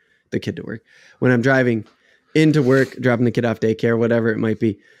work, when I'm driving into work, dropping the kid off daycare, whatever it might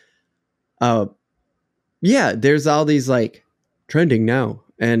be. Yeah, there's all these like trending now.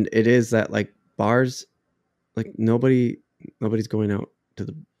 And it is that like bars, like nobody's going out to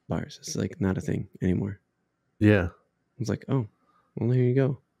the bars. It's like not a thing anymore. Yeah. It's like, oh, well, there you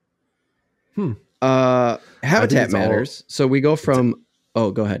go. Habitat matters. So we go from,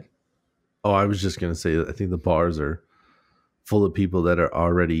 go ahead. Oh, I was just going to say, I think the bars are full of people that are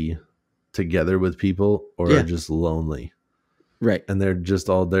already together with people or are just lonely. Right. And they're just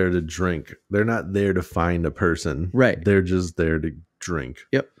all there to drink. They're not there to find a person. Right. They're just there to drink.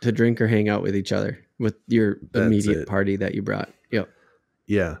 Yep. To drink or hang out with each other with your immediate party that you brought. Yep.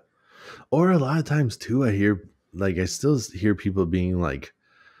 Yeah. Or a lot of times too, I still hear people being like,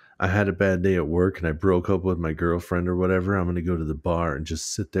 I had a bad day at work and I broke up with my girlfriend or whatever. I'm going to go to the bar and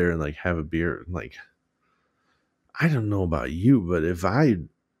just sit there and like have a beer. Like, I don't know about you, but if I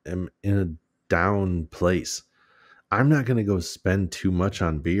am in a down place, I'm not going to go spend too much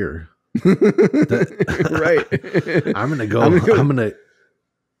on beer. Right. I'm going to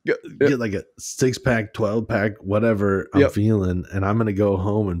get like a 6-pack, 12-pack, whatever I'm feeling. And I'm going to go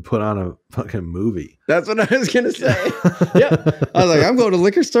home and put on a fucking movie. That's what I was going to say. Yeah. I was like, I'm going to the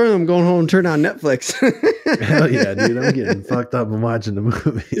liquor store and I'm going home and turn on Netflix. Hell yeah, dude. I'm getting fucked up and watching the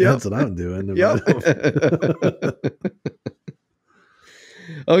movie. Yep. That's what I'm doing. Yep.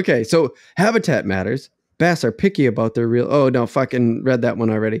 Okay. So habitat matters. Bass are picky about their real. Oh no, fucking read that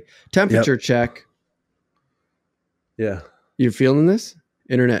one already. Temperature check. Yeah. You feeling this?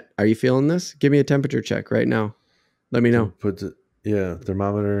 Internet, are you feeling this? Give me a temperature check right now. Let me know.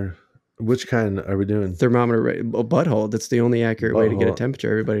 Thermometer. Which kind are we doing? Thermometer, butthole. That's the only accurate way to get a temperature.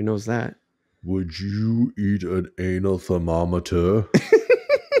 Everybody knows that. Would you eat an anal thermometer?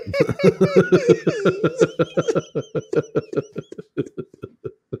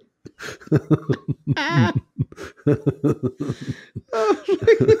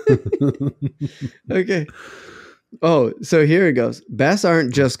 Okay. Oh, so here it goes. Bass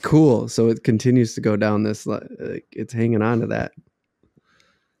aren't just cool, so it continues to go down this. It's hanging on to that.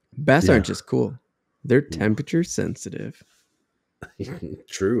 Bass aren't just cool; they're temperature sensitive.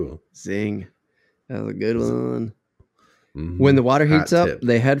 True. Zing. That was a good one. Mm-hmm. When the water heats up,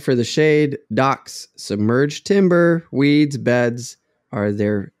 they head for the shade. Docks, submerged timber, weeds, beds are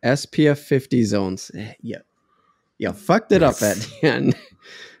their SPF 50 zones. Yeah, fucked it up at the end.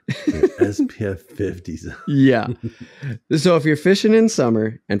 SPF 50s. Yeah. So if you're fishing in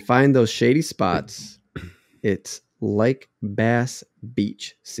summer and find those shady spots, it's like bass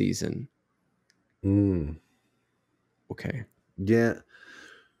beach season. Okay. Yeah.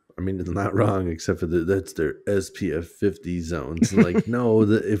 I mean, it's not wrong, except for that's their SPF 50 zones. Like, no,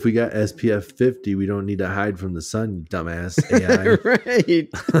 if we got SPF 50, we don't need to hide from the sun, you dumbass AI. Right.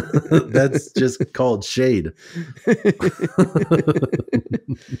 That's just called shade.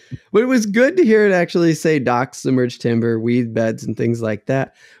 But it was good to hear it actually say dock, submerged timber, weed beds, and things like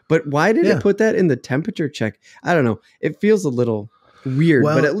that. But why did it put that in the temperature check? I don't know. It feels a little weird,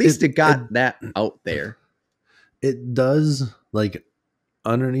 but at least it got that out there. It does, like,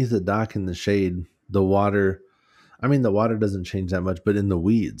 underneath the dock in the shade, the water, I mean, the water doesn't change that much, but in the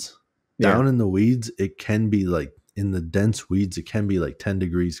weeds, down in the weeds, it can be like, in the dense weeds, it can be like 10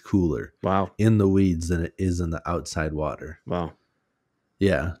 degrees cooler. Wow. In the weeds than it is in the outside water. Wow.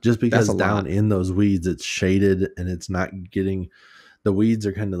 Yeah. Just because down in those weeds, it's shaded and it's not getting, the weeds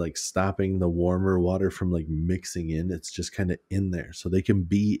are kind of like stopping the warmer water from like mixing in. It's just kind of in there. So they can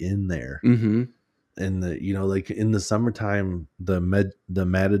be in there. Mm-hmm. And like in the summertime, the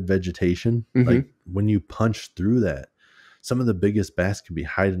matted vegetation, like when you punch through that, some of the biggest bass can be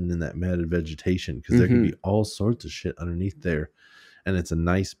hiding in that matted vegetation because there can be all sorts of shit underneath there. And it's a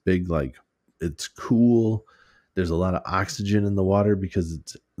nice big, like, it's cool. There's a lot of oxygen in the water because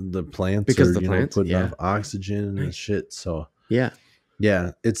it's the plants are putting off oxygen and shit. So yeah,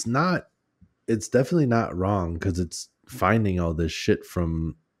 it's definitely not wrong because it's finding all this shit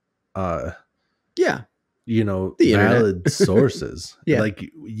from valid sources.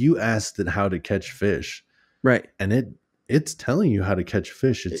 Like, you asked it how to catch fish, right? And it's telling you how to catch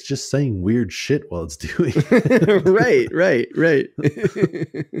fish. It's just saying weird shit while it's doing it. right.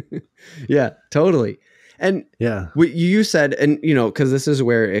 Yeah, totally. And what you said, and because this is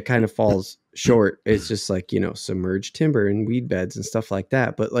where it kind of falls short, it's just like, submerged timber and weed beds and stuff like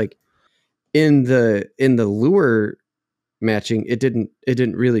that. But like in the lure matching, it didn't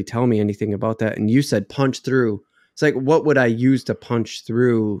really tell me anything about that. And you said punch through. It's like, what would I use to punch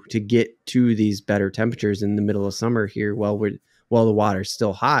through to get to these better temperatures in the middle of summer here while the water's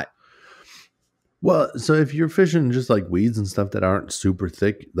still hot? Well, so if you're fishing just like weeds and stuff that aren't super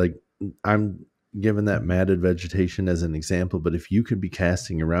thick, like, I'm giving that matted vegetation as an example, but if you could be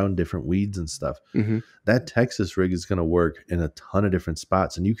casting around different weeds and stuff, that Texas rig is going to work in a ton of different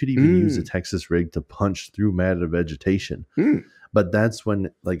spots. And you could even use a Texas rig to punch through matted vegetation. But that's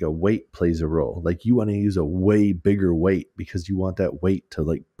when like a weight plays a role. Like, you want to use a way bigger weight because you want that weight to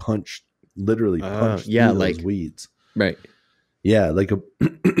like literally punch through those weeds. Right. Yeah. Like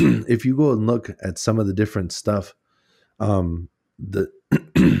if you go and look at some of the different stuff,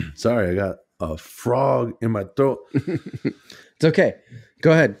 sorry, I got a frog in my throat. It's okay.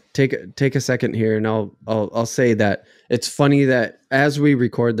 Go ahead. Take a second here, and I'll say that it's funny that as we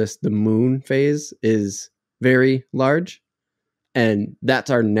record this, the moon phase is very large, and that's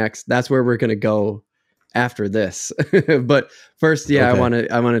where we're gonna go after this. But first, okay. I want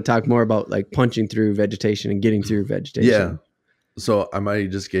to talk more about like punching through vegetation and getting through vegetation. Yeah. So I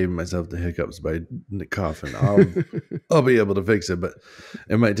might just gave myself the hiccups by coughing. I'll be able to fix it, but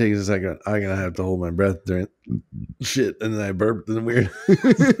it might take a second. I'm gonna have to hold my breath during shit, and then I burped and weird.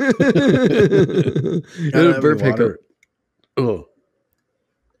 Burp hiccup. Oh.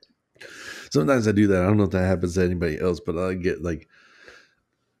 Sometimes I do that. I don't know if that happens to anybody else, but I get like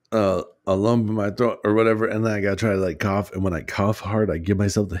a lump in my throat or whatever, and then I gotta try to like cough. And when I cough hard, I give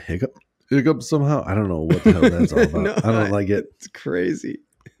myself the hiccup somehow. I don't know what the hell that's all about. No, I don't like it. It's crazy.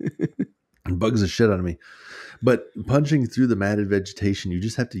 It bugs the shit out of me. But punching through the matted vegetation, you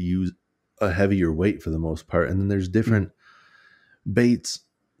just have to use a heavier weight for the most part. And then there's different baits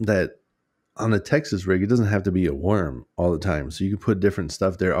that on a Texas rig, it doesn't have to be a worm all the time. So you can put different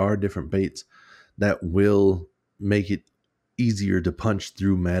stuff. There are different baits that will make it easier to punch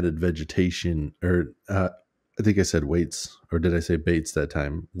through matted vegetation, or I think I said weights, or did I say baits that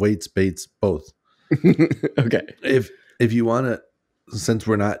time? Weights, baits, both. Okay. If you want to, since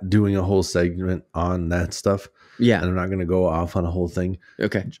we're not doing a whole segment on that stuff, and I'm not going to go off on a whole thing.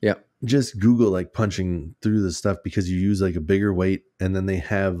 Okay. Yeah. Just Google like punching through the stuff, because you use like a bigger weight, and then they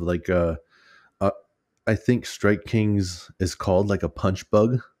have like I think Strike Kings is called like a punch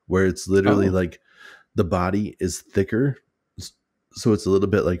bug, where it's literally like the body is thicker. So it's a little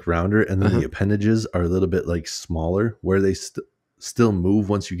bit like rounder, and then the appendages are a little bit like smaller, where they still move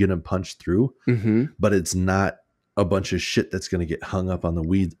once you get them punched through, but it's not a bunch of shit that's going to get hung up on the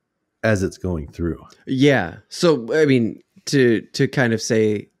weed as it's going through. Yeah. So, I mean, to kind of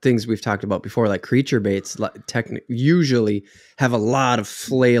say things we've talked about before, like creature baits usually have a lot of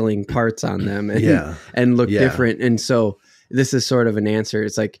flailing parts on them and look different. And so this is sort of an answer.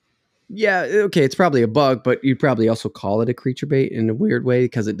 It's like, yeah, okay, it's probably a bug, but you'd probably also call it a creature bait in a weird way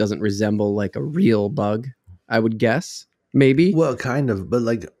because it doesn't resemble like a real bug, I would guess. Maybe. Well, kind of,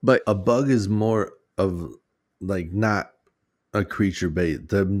 but a bug is more of like not a creature bait.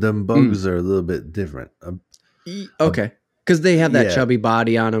 Them bugs are a little bit different. Okay. Because they have that chubby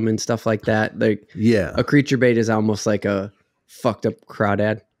body on them and stuff like that. Like, a creature bait is almost like a fucked up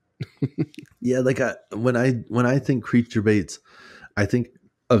crawdad. Yeah, like when I think creature baits, I think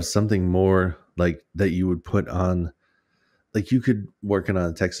of something more like that you would put on, like you could work on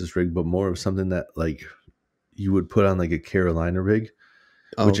a Texas rig, but more of something that like you would put on like a Carolina rig,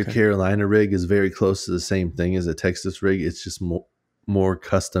 which a Carolina rig is very close to the same thing as a Texas rig. It's just more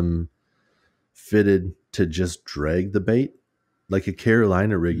custom fitted to just drag the bait. Like a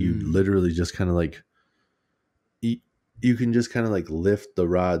Carolina rig, you literally just kind of like, you can just kind of like lift the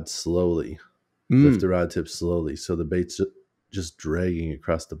rod slowly, lift the rod tip slowly. So the bait's just dragging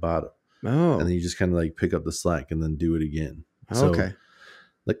across the bottom. Oh. And then you just kind of like pick up the slack and then do it again. Okay. So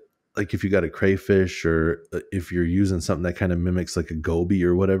like if you got a crayfish or if you're using something that kind of mimics like a goby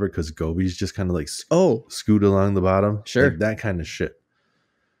or whatever, because gobies just kind of like scoot along the bottom. Sure. Like that kind of shit.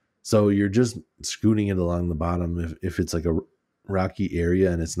 So you're just scooting it along the bottom. If it's like a rocky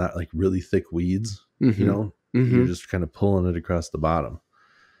area and it's not like really thick weeds, you know, you're just kind of pulling it across the bottom.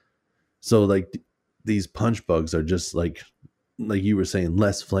 So like these punch bugs are just like you were saying,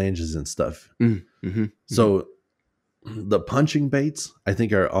 less flanges and stuff. So the punching baits, I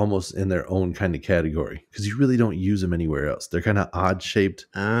think, are almost in their own kind of category because you really don't use them anywhere else. They're kind of odd shaped,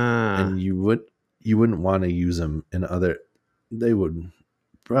 and you wouldn't want to use them in other. They would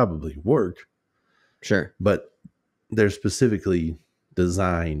probably work, sure, but they're specifically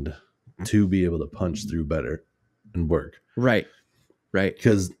designed to be able to punch through better and work. Right.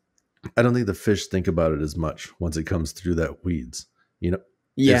 Because I don't think the fish think about it as much once it comes through that weeds. You know.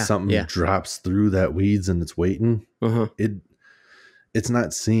 Yeah, if something drops through that weeds and it's waiting, it's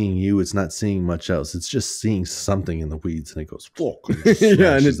not seeing you. It's not seeing much else. It's just seeing something in the weeds, and it goes, "Fuck!" And it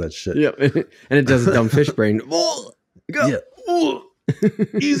smashes that shit. Yeah, and it does a dumb fish brain. Yeah,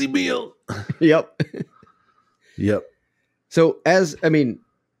 easy meal. Yep. So the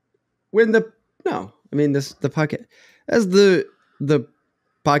podcast, as the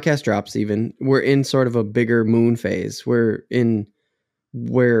podcast drops, even we're in sort of a bigger moon phase. We're in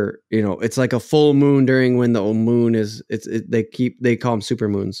where, you know, it's like a full moon during when the moon is, they call them super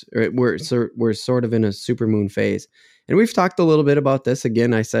moons. Right? We're sort of in a super moon phase. And we've talked a little bit about this.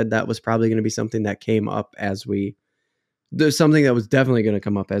 Again, I said that was probably going to be something that came up there's something that was definitely going to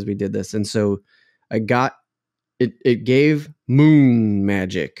come up as we did this. And so I got, it gave moon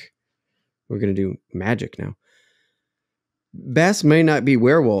magic. We're going to do magic now. Bass may not be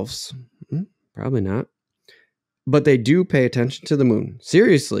werewolves. Probably not. But they do pay attention to the moon.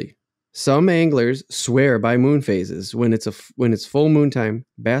 Seriously, some anglers swear by moon phases. When it's full moon time,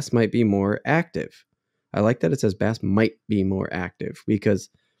 bass might be more active. I like that it says bass might be more active because,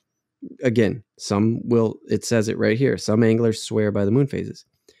 again, it says it right here. Some anglers swear by the moon phases.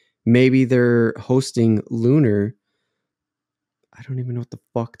 Maybe they're hosting lunar. I don't even know what the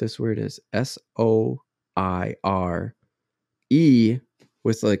fuck this word is. SOIRE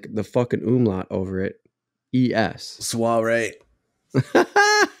with like the fucking umlaut over it. ES. Soiree.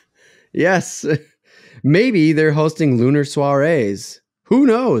 Yes. Maybe they're hosting lunar soirees. Who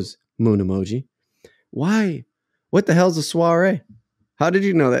knows? Moon emoji. Why? What the hell's a soiree? How did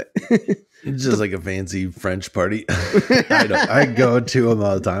you know that? It's just like a fancy French party. I go to them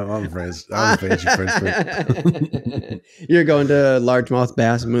all the time. I'm a fancy French person. You're going to Largemouth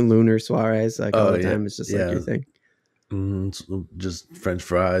Bass lunar soirees like all the time. It's just like your thing. Just French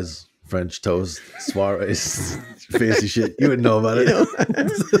fries, French toast, soirees, fancy shit. You would know about it.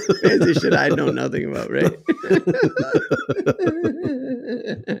 Fancy shit I know nothing about, right?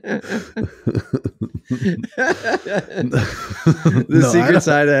 The secret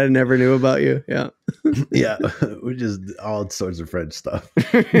side that I never knew about you. Yeah. Yeah. We just all sorts of French stuff.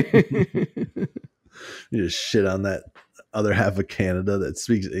 You just shit on that other half of Canada that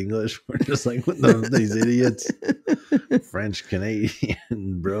speaks English. We're just like, what these idiots? French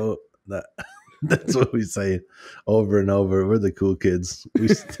Canadian, bro. That's what we say over and over. We're the cool kids. We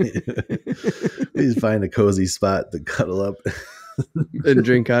just find a cozy spot to cuddle up and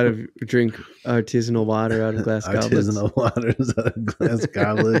drink artisanal water out of glass goblets. Artisanal waters out of glass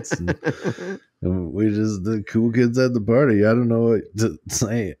goblets. And we just the cool kids at the party. I don't know what to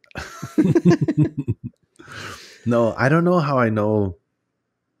say. No, I don't know how I know.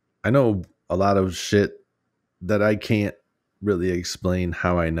 I know a lot of shit that I can't really explain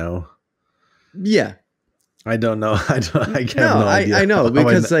how I know. Yeah. I don't know. I have No, no idea. I know, how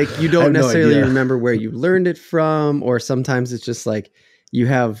because like you I don't have no necessarily idea. remember where you learned it from, or sometimes it's just like you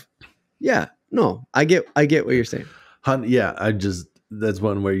have. Yeah. No, I get what you're saying. Yeah, that's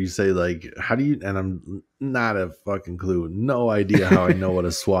one where you say like, how do you? And I'm not a fucking clue. No idea how I know what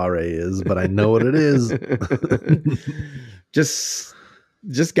a soiree is, but I know what it is. just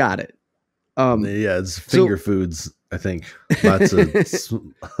got it. Yeah, it's finger foods. I think lots of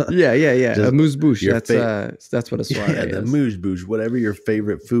yeah. A moose bouche. That's what a soiree the is. moose bouche. Whatever your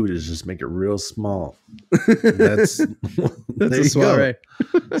favorite food is, just make it real small. That's a soiree.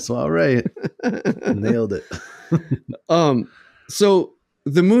 Soiree. Nailed it. So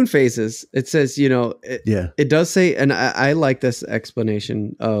the moon phases. It says, it does say, and I like this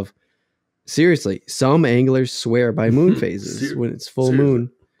explanation of seriously. Some anglers swear by moon phases when it's full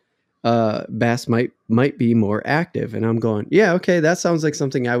moon. Bass might be more active, and I'm going, yeah, okay, that sounds like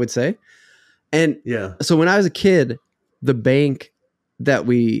something I would say. And so when I was a kid, the bank that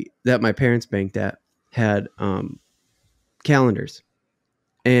my parents banked at had calendars,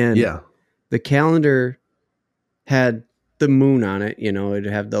 and the calendar had the moon on it. It'd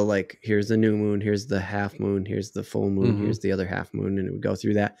have the like, here's the new moon, here's the half moon, here's the full moon, here's the other half moon, and it would go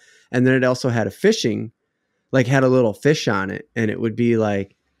through that. And then it also had a fishing, like had a little fish on it, and it would be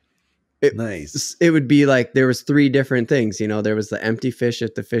like. Nice. It would be like there was 3 different things. There was the empty fish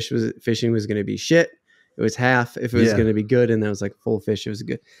if the fishing was going to be shit. It was half if it was going to be good, and that was like full fish. It was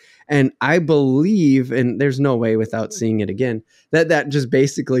good. And I believe, and there's no way without seeing it again, that just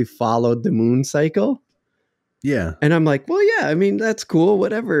basically followed the moon cycle. Yeah. And I'm like, well, yeah, I mean, that's cool,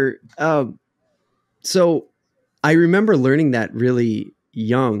 whatever. So I remember learning that really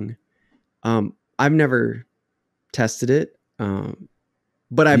young. I've never tested it.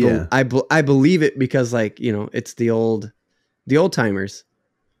 But I believe it because, like, it's the old timers.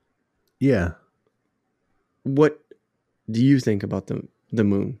 Yeah. What do you think about the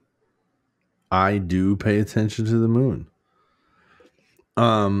moon? I do pay attention to the moon.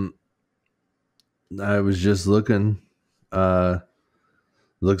 I was just looking.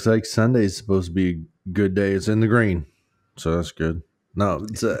 Looks like Sunday's supposed to be a good day. It's in the green, so that's good. No,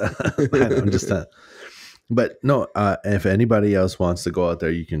 it's I'm just But no, if anybody else wants to go out there,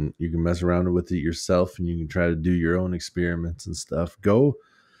 you can mess around with it yourself, and you can try to do your own experiments and stuff.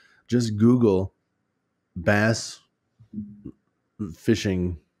 Just Google bass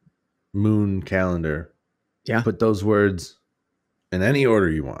fishing moon calendar. Yeah. Put those words in any order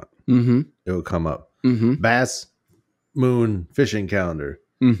you want. Mm-hmm. It will come up. Mm-hmm. Bass moon fishing calendar.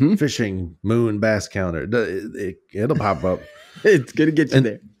 Mm-hmm. Fishing moon bass calendar. It'll pop up. It's going to get you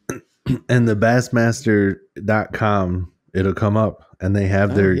there. And the bassmaster.com, it'll come up, and they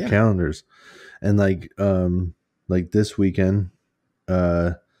have their calendars. And like this weekend,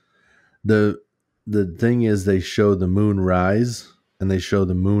 the thing is they show the moon rise, and they show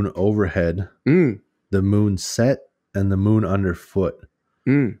the moon overhead, the moon set, and the moon underfoot.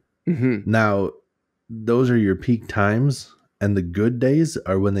 Mm-hmm. Now, those are your peak times, and the good days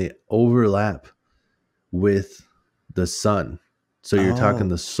are when they overlap with the sun. So you're talking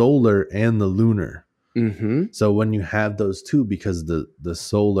the solar and the lunar. Mm-hmm. So when you have those two, because the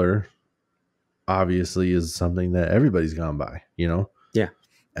solar obviously is something that everybody's gone by, Yeah.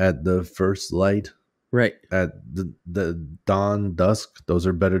 At the first light. Right. At the dawn, dusk, those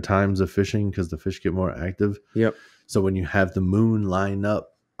are better times of fishing because the fish get more active. Yep. So when you have the moon line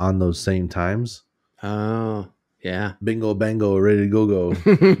up on those same times. Oh, yeah. Bingo, bango, ready to go.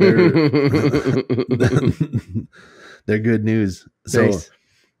 They're good news. So, nice.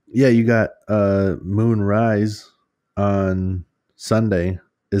 Yeah, you got moon rise on Sunday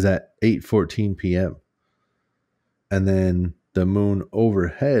is at 8:14 p.m. And then the moon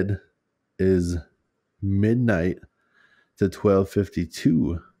overhead is midnight to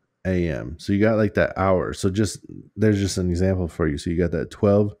 12:52 a.m. So you got like that hour. So there's just an example for you. So you got that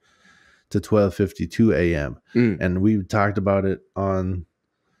 12 to 12:52 a.m. And we talked about it on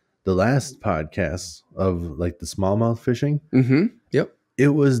the last podcast of like the smallmouth fishing. Mm-hmm. Yep. It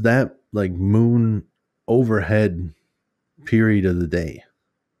was that like moon overhead period of the day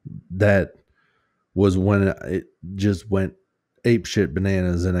that was when it just went ape shit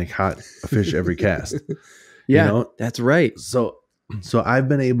bananas, and I caught a fish every cast. Yeah, that's right. So I've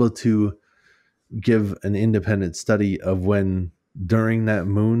been able to give an independent study of when during that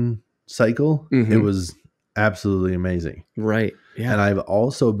moon cycle, it was absolutely amazing. Right. Yeah. And I've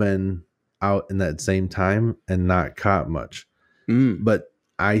also been out in that same time and not caught much. But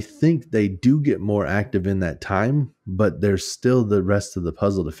I think they do get more active in that time, but there's still the rest of the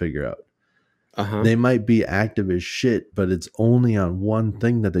puzzle to figure out. They might be active as shit, but it's only on one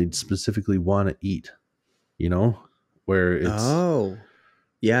thing that they specifically want to eat, you know, where it's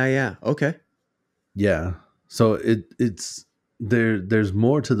okay. Yeah. So it's there's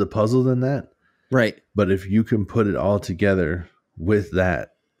more to the puzzle than that. Right. But if you can put it all together with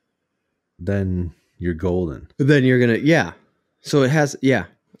that, then you're golden. Then you're gonna So it has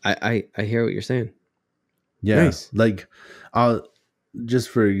I hear what you're saying. Yeah. Nice. Like I'll just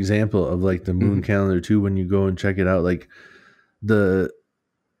for example of like the moon calendar too, when you go and check it out, like the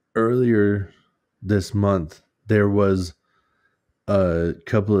earlier this month there was a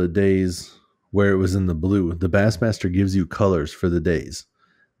couple of days where it was in the blue. The Bassmaster gives you colors for the days.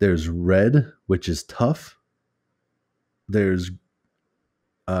 There's red, which is tough. There's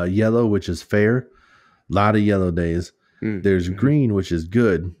yellow, which is fair. A lot of yellow days. There's green, which is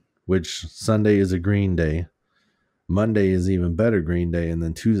good, which Sunday is a green day. Monday is even better green day. And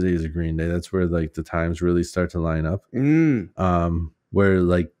then Tuesday is a green day. That's where like the times really start to line up. Where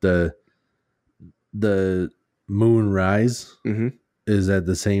like the moon rise is at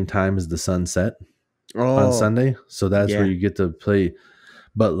the same time as the sunset on Sunday. So that's where you get to play.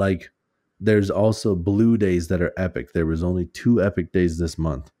 But like there's also blue days that are epic. There was only 2 epic days this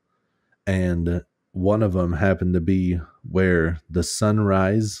month. And one of them happened to be where the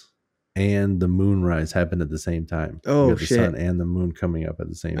sunrise and the moonrise happened at the same time. Oh, you have the shit. sun and the moon coming up at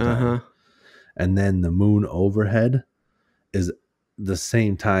the same time. And then the moon overhead is the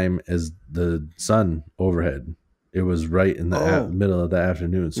same time as the sun overhead. It was right in the middle of the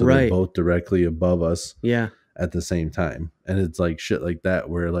afternoon. So they're both directly above us at the same time. And it's like shit like that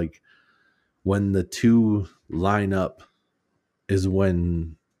where like when the two line up is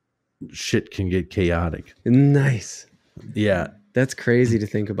when shit can get chaotic. Nice. Yeah. That's crazy to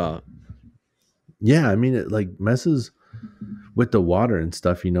think about. Yeah. I mean, it like messes with the water and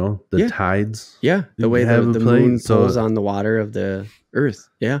stuff, you know, the tides. Yeah. The way the moon pulls on the water of the earth.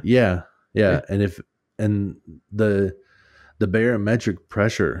 Yeah. Yeah. And the barometric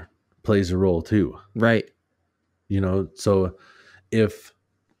pressure plays a role too. Right. You know, so if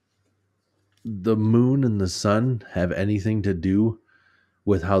the moon and the sun have anything to do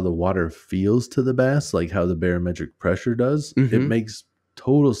with how the water feels to the bass, like how the barometric pressure does, it makes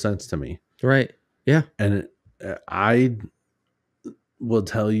total sense to me. Right. Yeah. And I will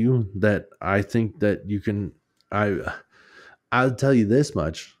tell you that I think that you can, I'll tell you this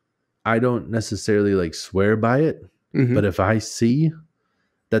much. I don't necessarily like swear by it, but if I see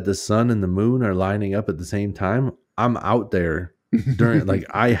that the sun and the moon are lining up at the same time, I'm out there during like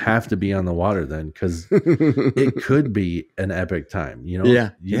I have to be on the water then because it could be an epic time. You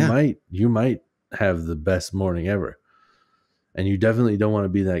know, you might have the best morning ever, and you definitely don't want to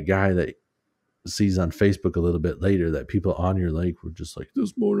be that guy that sees on Facebook a little bit later that people on your lake were just like,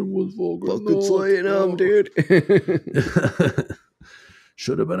 "This morning was fucking slaying them, dude."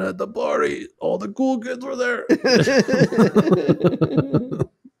 Should have been at the party. All the cool kids were there.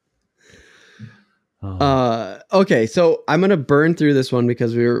 Okay, so I'm gonna burn through this one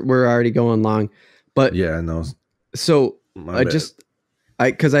because we're already going long. But yeah, I know. So I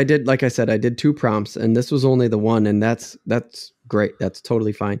did, like I said, I did 2 prompts, and this was only the one, and that's great. That's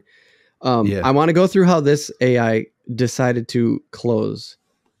totally fine. I want to go through how this AI decided to close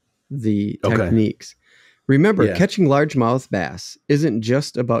the techniques. Remember, catching largemouth bass isn't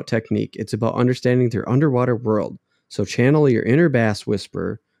just about technique. It's about understanding their underwater world. So channel your inner bass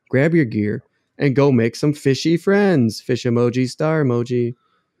whisperer, grab your gear, and go make some fishy friends. Fish emoji, star emoji.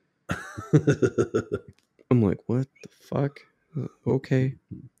 I'm like, what the fuck? Okay.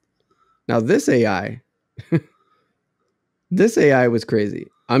 Now this AI, was crazy.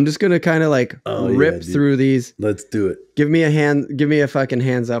 I'm just going to kind of like rip through these. Let's do it. Give me a fucking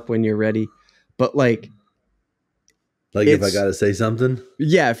hands up when you're ready. But like if I got to say something?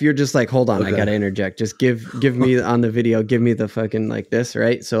 Yeah, if you're just like, hold on, I got to interject. Just give me on the video, give me the fucking like this,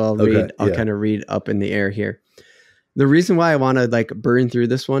 right? So I'll kind of read up in the air here. The reason why I want to like burn through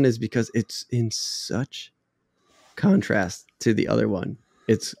this one is because it's in such contrast to the other one.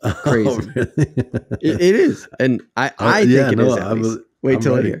 It's crazy. Oh, really? it is. And I think it is at least. Wait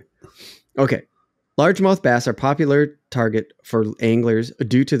till I hear. Okay. Largemouth bass are popular target for anglers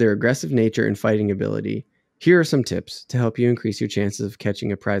due to their aggressive nature and fighting ability. Here are some tips to help you increase your chances of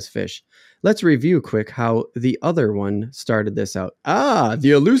catching a prize fish. Let's review quick how the other one started this out.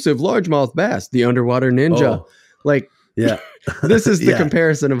 The elusive largemouth bass, the underwater ninja. Yeah. This is the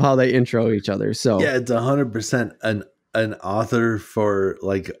comparison of how they intro each other. So yeah, it's 100% an an author for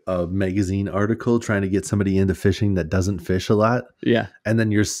like a magazine article trying to get somebody into fishing that doesn't fish a lot. Yeah. And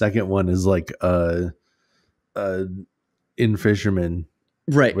then your second one is like in fishermen,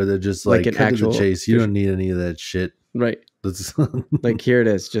 Right. where they're just Like like an cut to actual the chase. You don't need any of that shit. Right. That's Like here it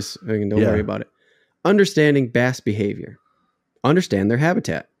is. Just don't Yeah. worry about it. Understanding bass behavior. Understand their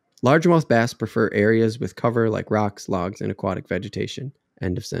habitat. Largemouth bass prefer areas with cover like rocks, logs, and aquatic vegetation.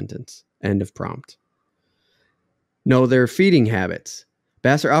 End of sentence. End of prompt. Know their feeding habits.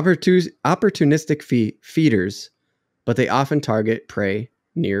 Bass are opportunistic feeders, but they often target prey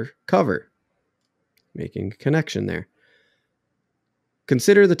near cover. Making a connection there.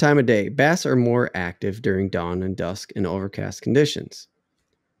 Consider the time of day. Bass are more active during dawn and dusk in overcast conditions.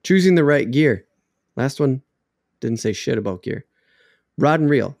 Choosing the right gear. Last one didn't say shit about gear. Rod and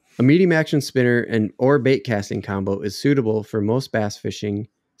reel. A medium action spinner or bait casting combo is suitable for most bass fishing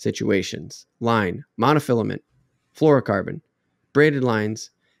situations. Line, monofilament, fluorocarbon, braided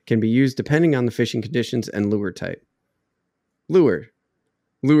lines can be used depending on the fishing conditions and lure type.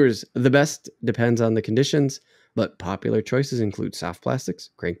 Lures, the best depends on the conditions, but popular choices include soft plastics,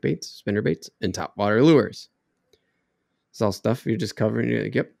 crankbaits, spinnerbaits, and topwater lures. It's all stuff you're just covering. You're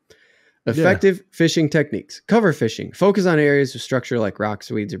like, yep. Effective fishing techniques. Cover fishing. Focus on areas of structure like rocks,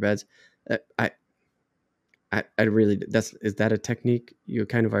 weeds, or beds. I really, is that a technique? You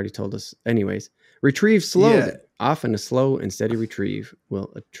kind of already told us. Anyways, retrieve slowly. Yeah. Often a slow and steady retrieve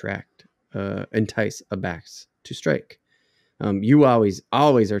will entice a bass to strike. You always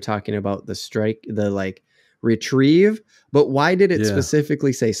are talking about the strike, the like retrieve, but why did it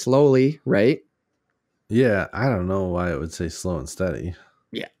specifically say slowly, right? Yeah, I don't know why it would say slow and steady.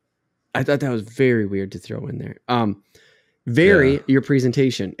 Yeah. I thought that was very weird to throw in there. Vary your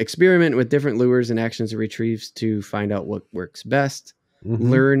presentation. Experiment with different lures and actions of retrieves to find out what works best.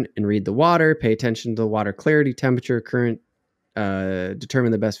 Mm-hmm. Learn and read the water. Pay attention to the water clarity, temperature, current.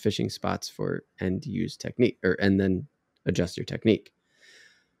 Determine the best fishing spots for and use technique, and then adjust your technique.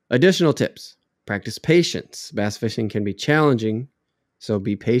 Additional tips. Practice patience. Bass fishing can be challenging, so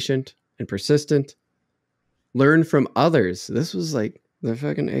be patient and persistent. Learn from others. This was like the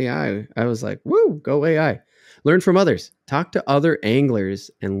fucking AI. I was like, woo, go AI. Learn from others. Talk to other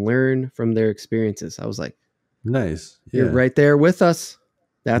anglers and learn from their experiences. I was like, nice. You're right there with us.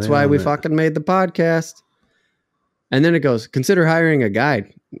 That's why we fucking made the podcast. And then it goes, consider hiring a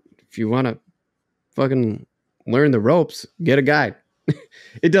guide. If you want to fucking learn the ropes, get a guide.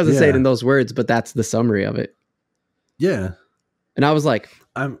 It doesn't say it in those words, but that's the summary of it. Yeah. And I was like,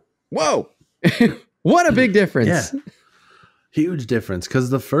 whoa, what a big difference. Yeah. Huge difference. Because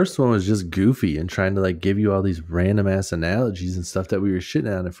the first one was just goofy and trying to like give you all these random ass analogies and stuff that we were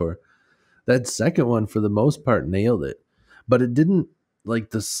shitting on it for. That second one, for the most part, nailed it. But it didn't,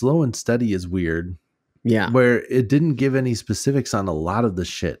 like, the slow and steady is weird. Yeah. Where it didn't give any specifics on a lot of the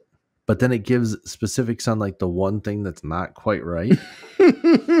shit. But then it gives specifics on like the one thing that's not quite right.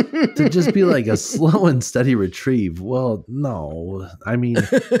 To just be like a slow and steady retrieve. Well, no. I mean,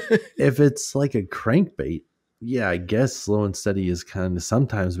 if it's like a crankbait, yeah, I guess slow and steady is kind of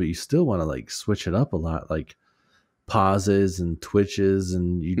sometimes, but you still want to like switch it up a lot, like pauses and twitches,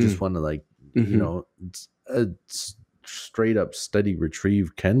 and you just want to like, you know, a straight up steady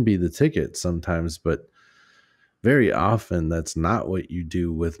retrieve can be the ticket sometimes, but very often that's not what you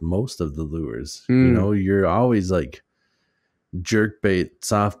do with most of the lures. You know, you're always like jerkbait,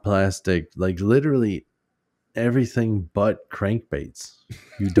 soft plastic, like literally everything but crankbaits.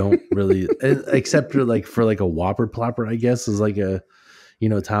 You don't really, except for like a whopper plopper, I guess, is like a, you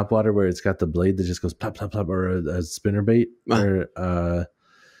know, top water where it's got the blade that just goes plop plop plop, or a spinner bait, or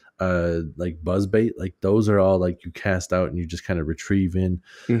like buzz bait. Like those are all like you cast out and you just kind of retrieve in.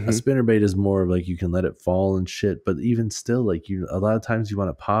 A spinner bait is more of like you can let it fall and shit, but even still, like you, a lot of times you want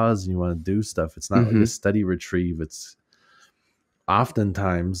to pause and you want to do stuff. It's not like a steady retrieve. It's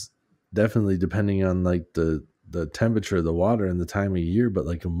oftentimes, definitely depending on like the temperature of the water and the time of year, but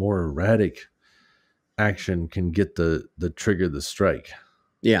like a more erratic action can get the trigger the strike.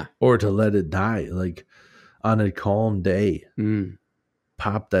 Yeah. Or to let it die. Like on a calm day,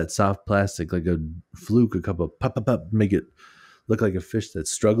 pop that soft plastic like a fluke, a couple of pop, make it look like a fish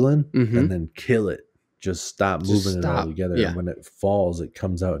that's struggling, and then kill it. Just stop moving it all together. Yeah. And when it falls, it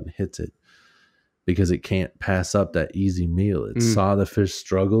comes out and hits it because it can't pass up that easy meal. It saw the fish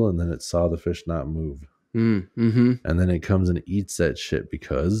struggle, and then it saw the fish not move. And then it comes and eats that shit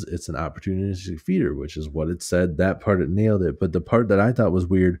because it's an opportunistic feeder, which is what it said. That part, it nailed it. But the part that I thought was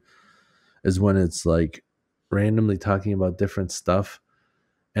weird is when it's like randomly talking about different stuff,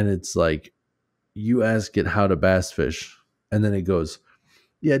 and it's like you ask it how to bass fish, and then it goes,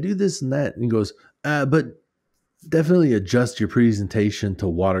 yeah, do this and that, and it goes, but definitely adjust your presentation to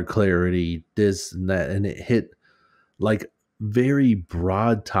water clarity, this and that, and it hit like very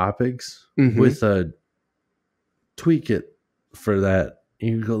broad topics with a tweak it for that. And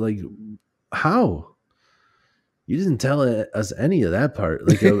you go like, how? You didn't tell us any of that part.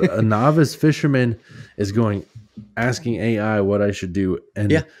 Like a novice fisherman is asking AI what I should do,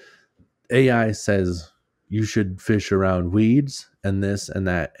 and AI says you should fish around weeds and this and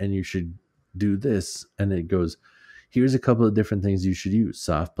that, and you should do this, and it goes, here's a couple of different things you should use,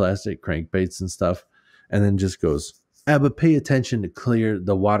 soft plastic, crankbaits and stuff, and then just goes, but pay attention to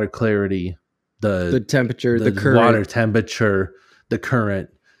the water clarity, the temperature, the current, water temperature, the current.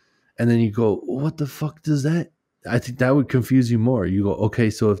 And then you go, what the fuck does that? I think that would confuse you more. You go, okay,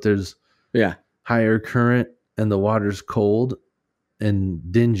 so if there's higher current and the water's cold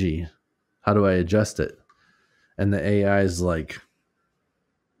and dingy, how do I adjust it? And the AI is like,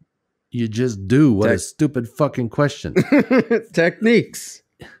 you just do. What a stupid fucking question. Techniques.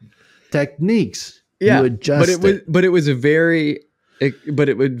 Yeah, you adjust but it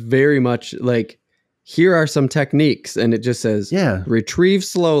would very much like, here are some techniques, and it just says, retrieve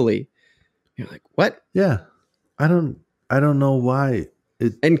slowly. You're like, what? Yeah, I don't know why.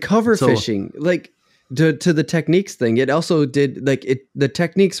 And cover fishing, like to the techniques thing. It also did the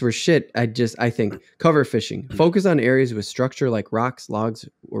techniques were shit. I think cover fishing, focus on areas with structure like rocks, logs,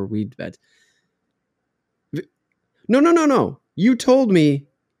 or weed beds. No. You told me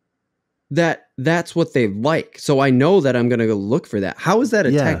that's what they like. So I know that I'm going to go look for that. How is that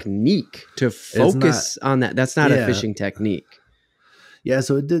a technique to focus on that? That's not a fishing technique. Yeah,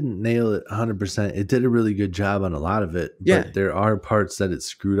 so it didn't nail it 100%. It did a really good job on a lot of it. But there are parts that it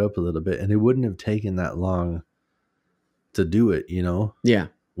screwed up a little bit. And it wouldn't have taken that long to do it, you know? Yeah.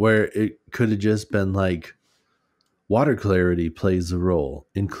 Where it could have just been like, water clarity plays a role.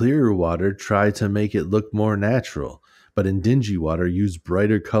 In clearer water, try to make it look more natural. But in dingy water, use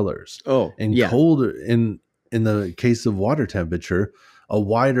brighter colors. Oh, and colder. In the case of water temperature, a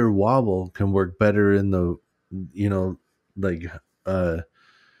wider wobble can work better in the,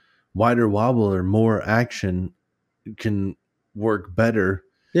 wider wobble or more action can work better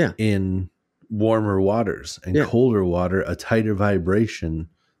in warmer waters. And colder water, a tighter vibration,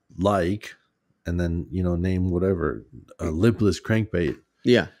 and then name whatever, a lipless crankbait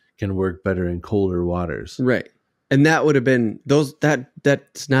can work better in colder waters. Right. And that would have been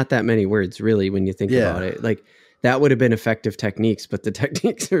that's not that many words really when you think about it. Like that would have been effective techniques, but the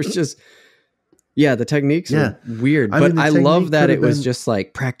techniques are just the techniques are weird. But I love that it was just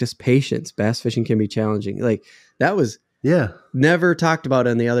like practice patience. Bass fishing can be challenging. Like that was never talked about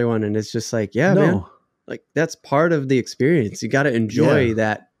in the other one, and it's just like man, like that's part of the experience. You got to enjoy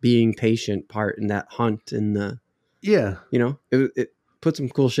that being patient part in that hunt and the it put some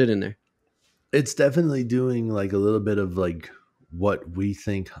cool shit in there. It's definitely doing like a little bit of like what we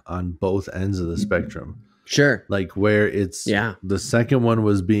think on both ends of the spectrum. Sure. Like where it's the second one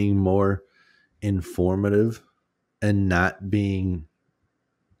was being more informative and not being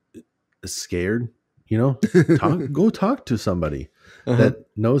scared, go talk to somebody that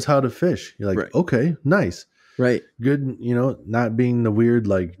knows how to fish. You're like, okay, nice. Right. Good. Not being the weird,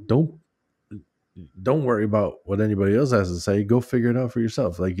 like, don't worry about what anybody else has to say. Go figure it out for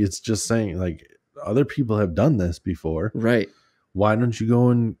yourself. Like it's just saying like other people have done this before. Right. Why don't you go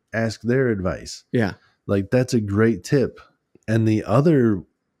and ask their advice? Yeah. Like that's a great tip. And the other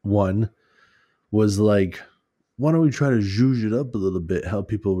one was like, why don't we try to zhuzh it up a little bit, help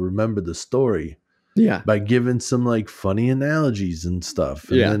people remember the story? Yeah. By giving some like funny analogies and stuff.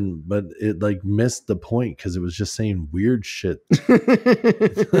 And but it like missed the point because it was just saying weird shit.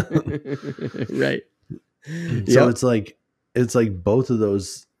 Right. So it's like both of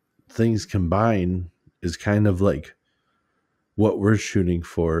those things combined is kind of like what we're shooting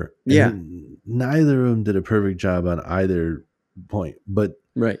for. And neither of them did a perfect job on either point, but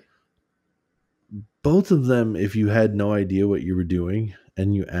both of them, if you had no idea what you were doing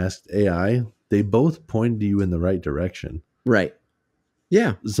and you asked AI, they both pointed you in the right direction. Right.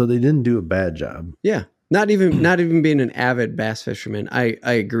 Yeah. So they didn't do a bad job. Yeah. Not even being an avid bass fisherman. I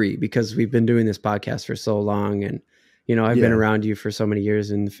agree, because we've been doing this podcast for so long, and I've been around you for so many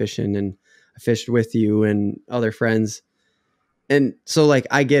years in fishing, and I fished with you and other friends. And so like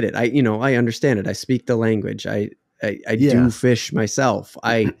I get it. I understand it. I speak the language. I do fish myself.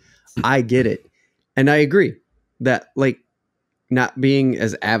 I get it. And I agree that like not being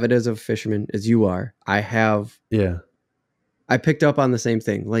as avid as a fisherman as you are, I picked up on the same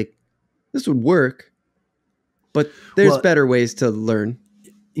thing. Like this would work, but there's better ways to learn.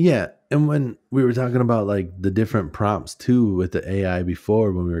 Yeah. And when we were talking about like the different prompts too with the AI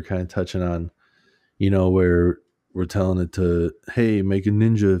before, when we were kind of touching on, where we're telling it to, hey, make a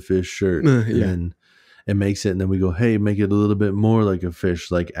ninja fish shirt. And then it makes it. And then we go, hey, make it a little bit more like a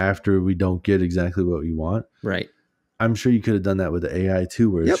fish, like after we don't get exactly what we want. Right. I'm sure you could have done that with the AI too,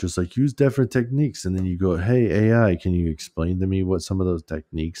 where it's just like, use different techniques. And then you go, hey, AI, can you explain to me what some of those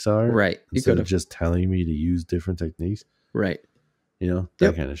techniques are? Right. Instead of just telling me to use different techniques. Right. You know,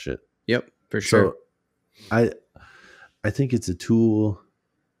 that kind of shit. Yep, for sure. So I think it's a tool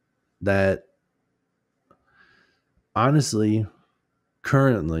that honestly,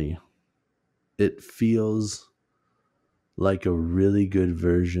 currently, it feels like a really good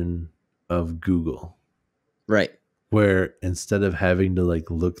version of Google. Right. Where instead of having to like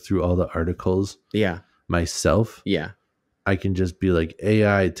look through all the articles myself, I can just be like,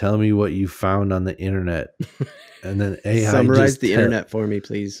 AI, tell me what you found on the internet. And then AI summarize the internet for me,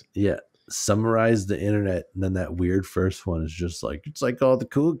 please. Yeah. Summarize the internet. And then that weird first one is just like, it's like all the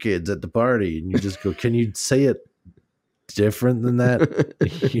cool kids at the party. And you just go, can you say it different than that?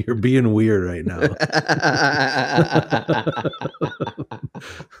 You're being weird right now.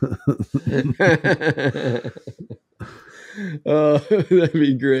 Oh, that'd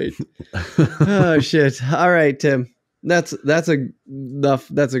be great. Oh shit. All right, Tim. That's a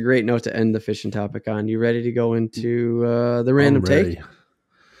great note to end the fishing topic on. You ready to go into the random take?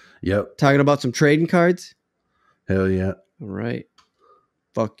 Yep. Talking about some trading cards? Hell yeah. All right.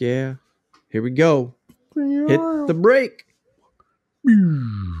 Fuck yeah. Here we go. Hit the break.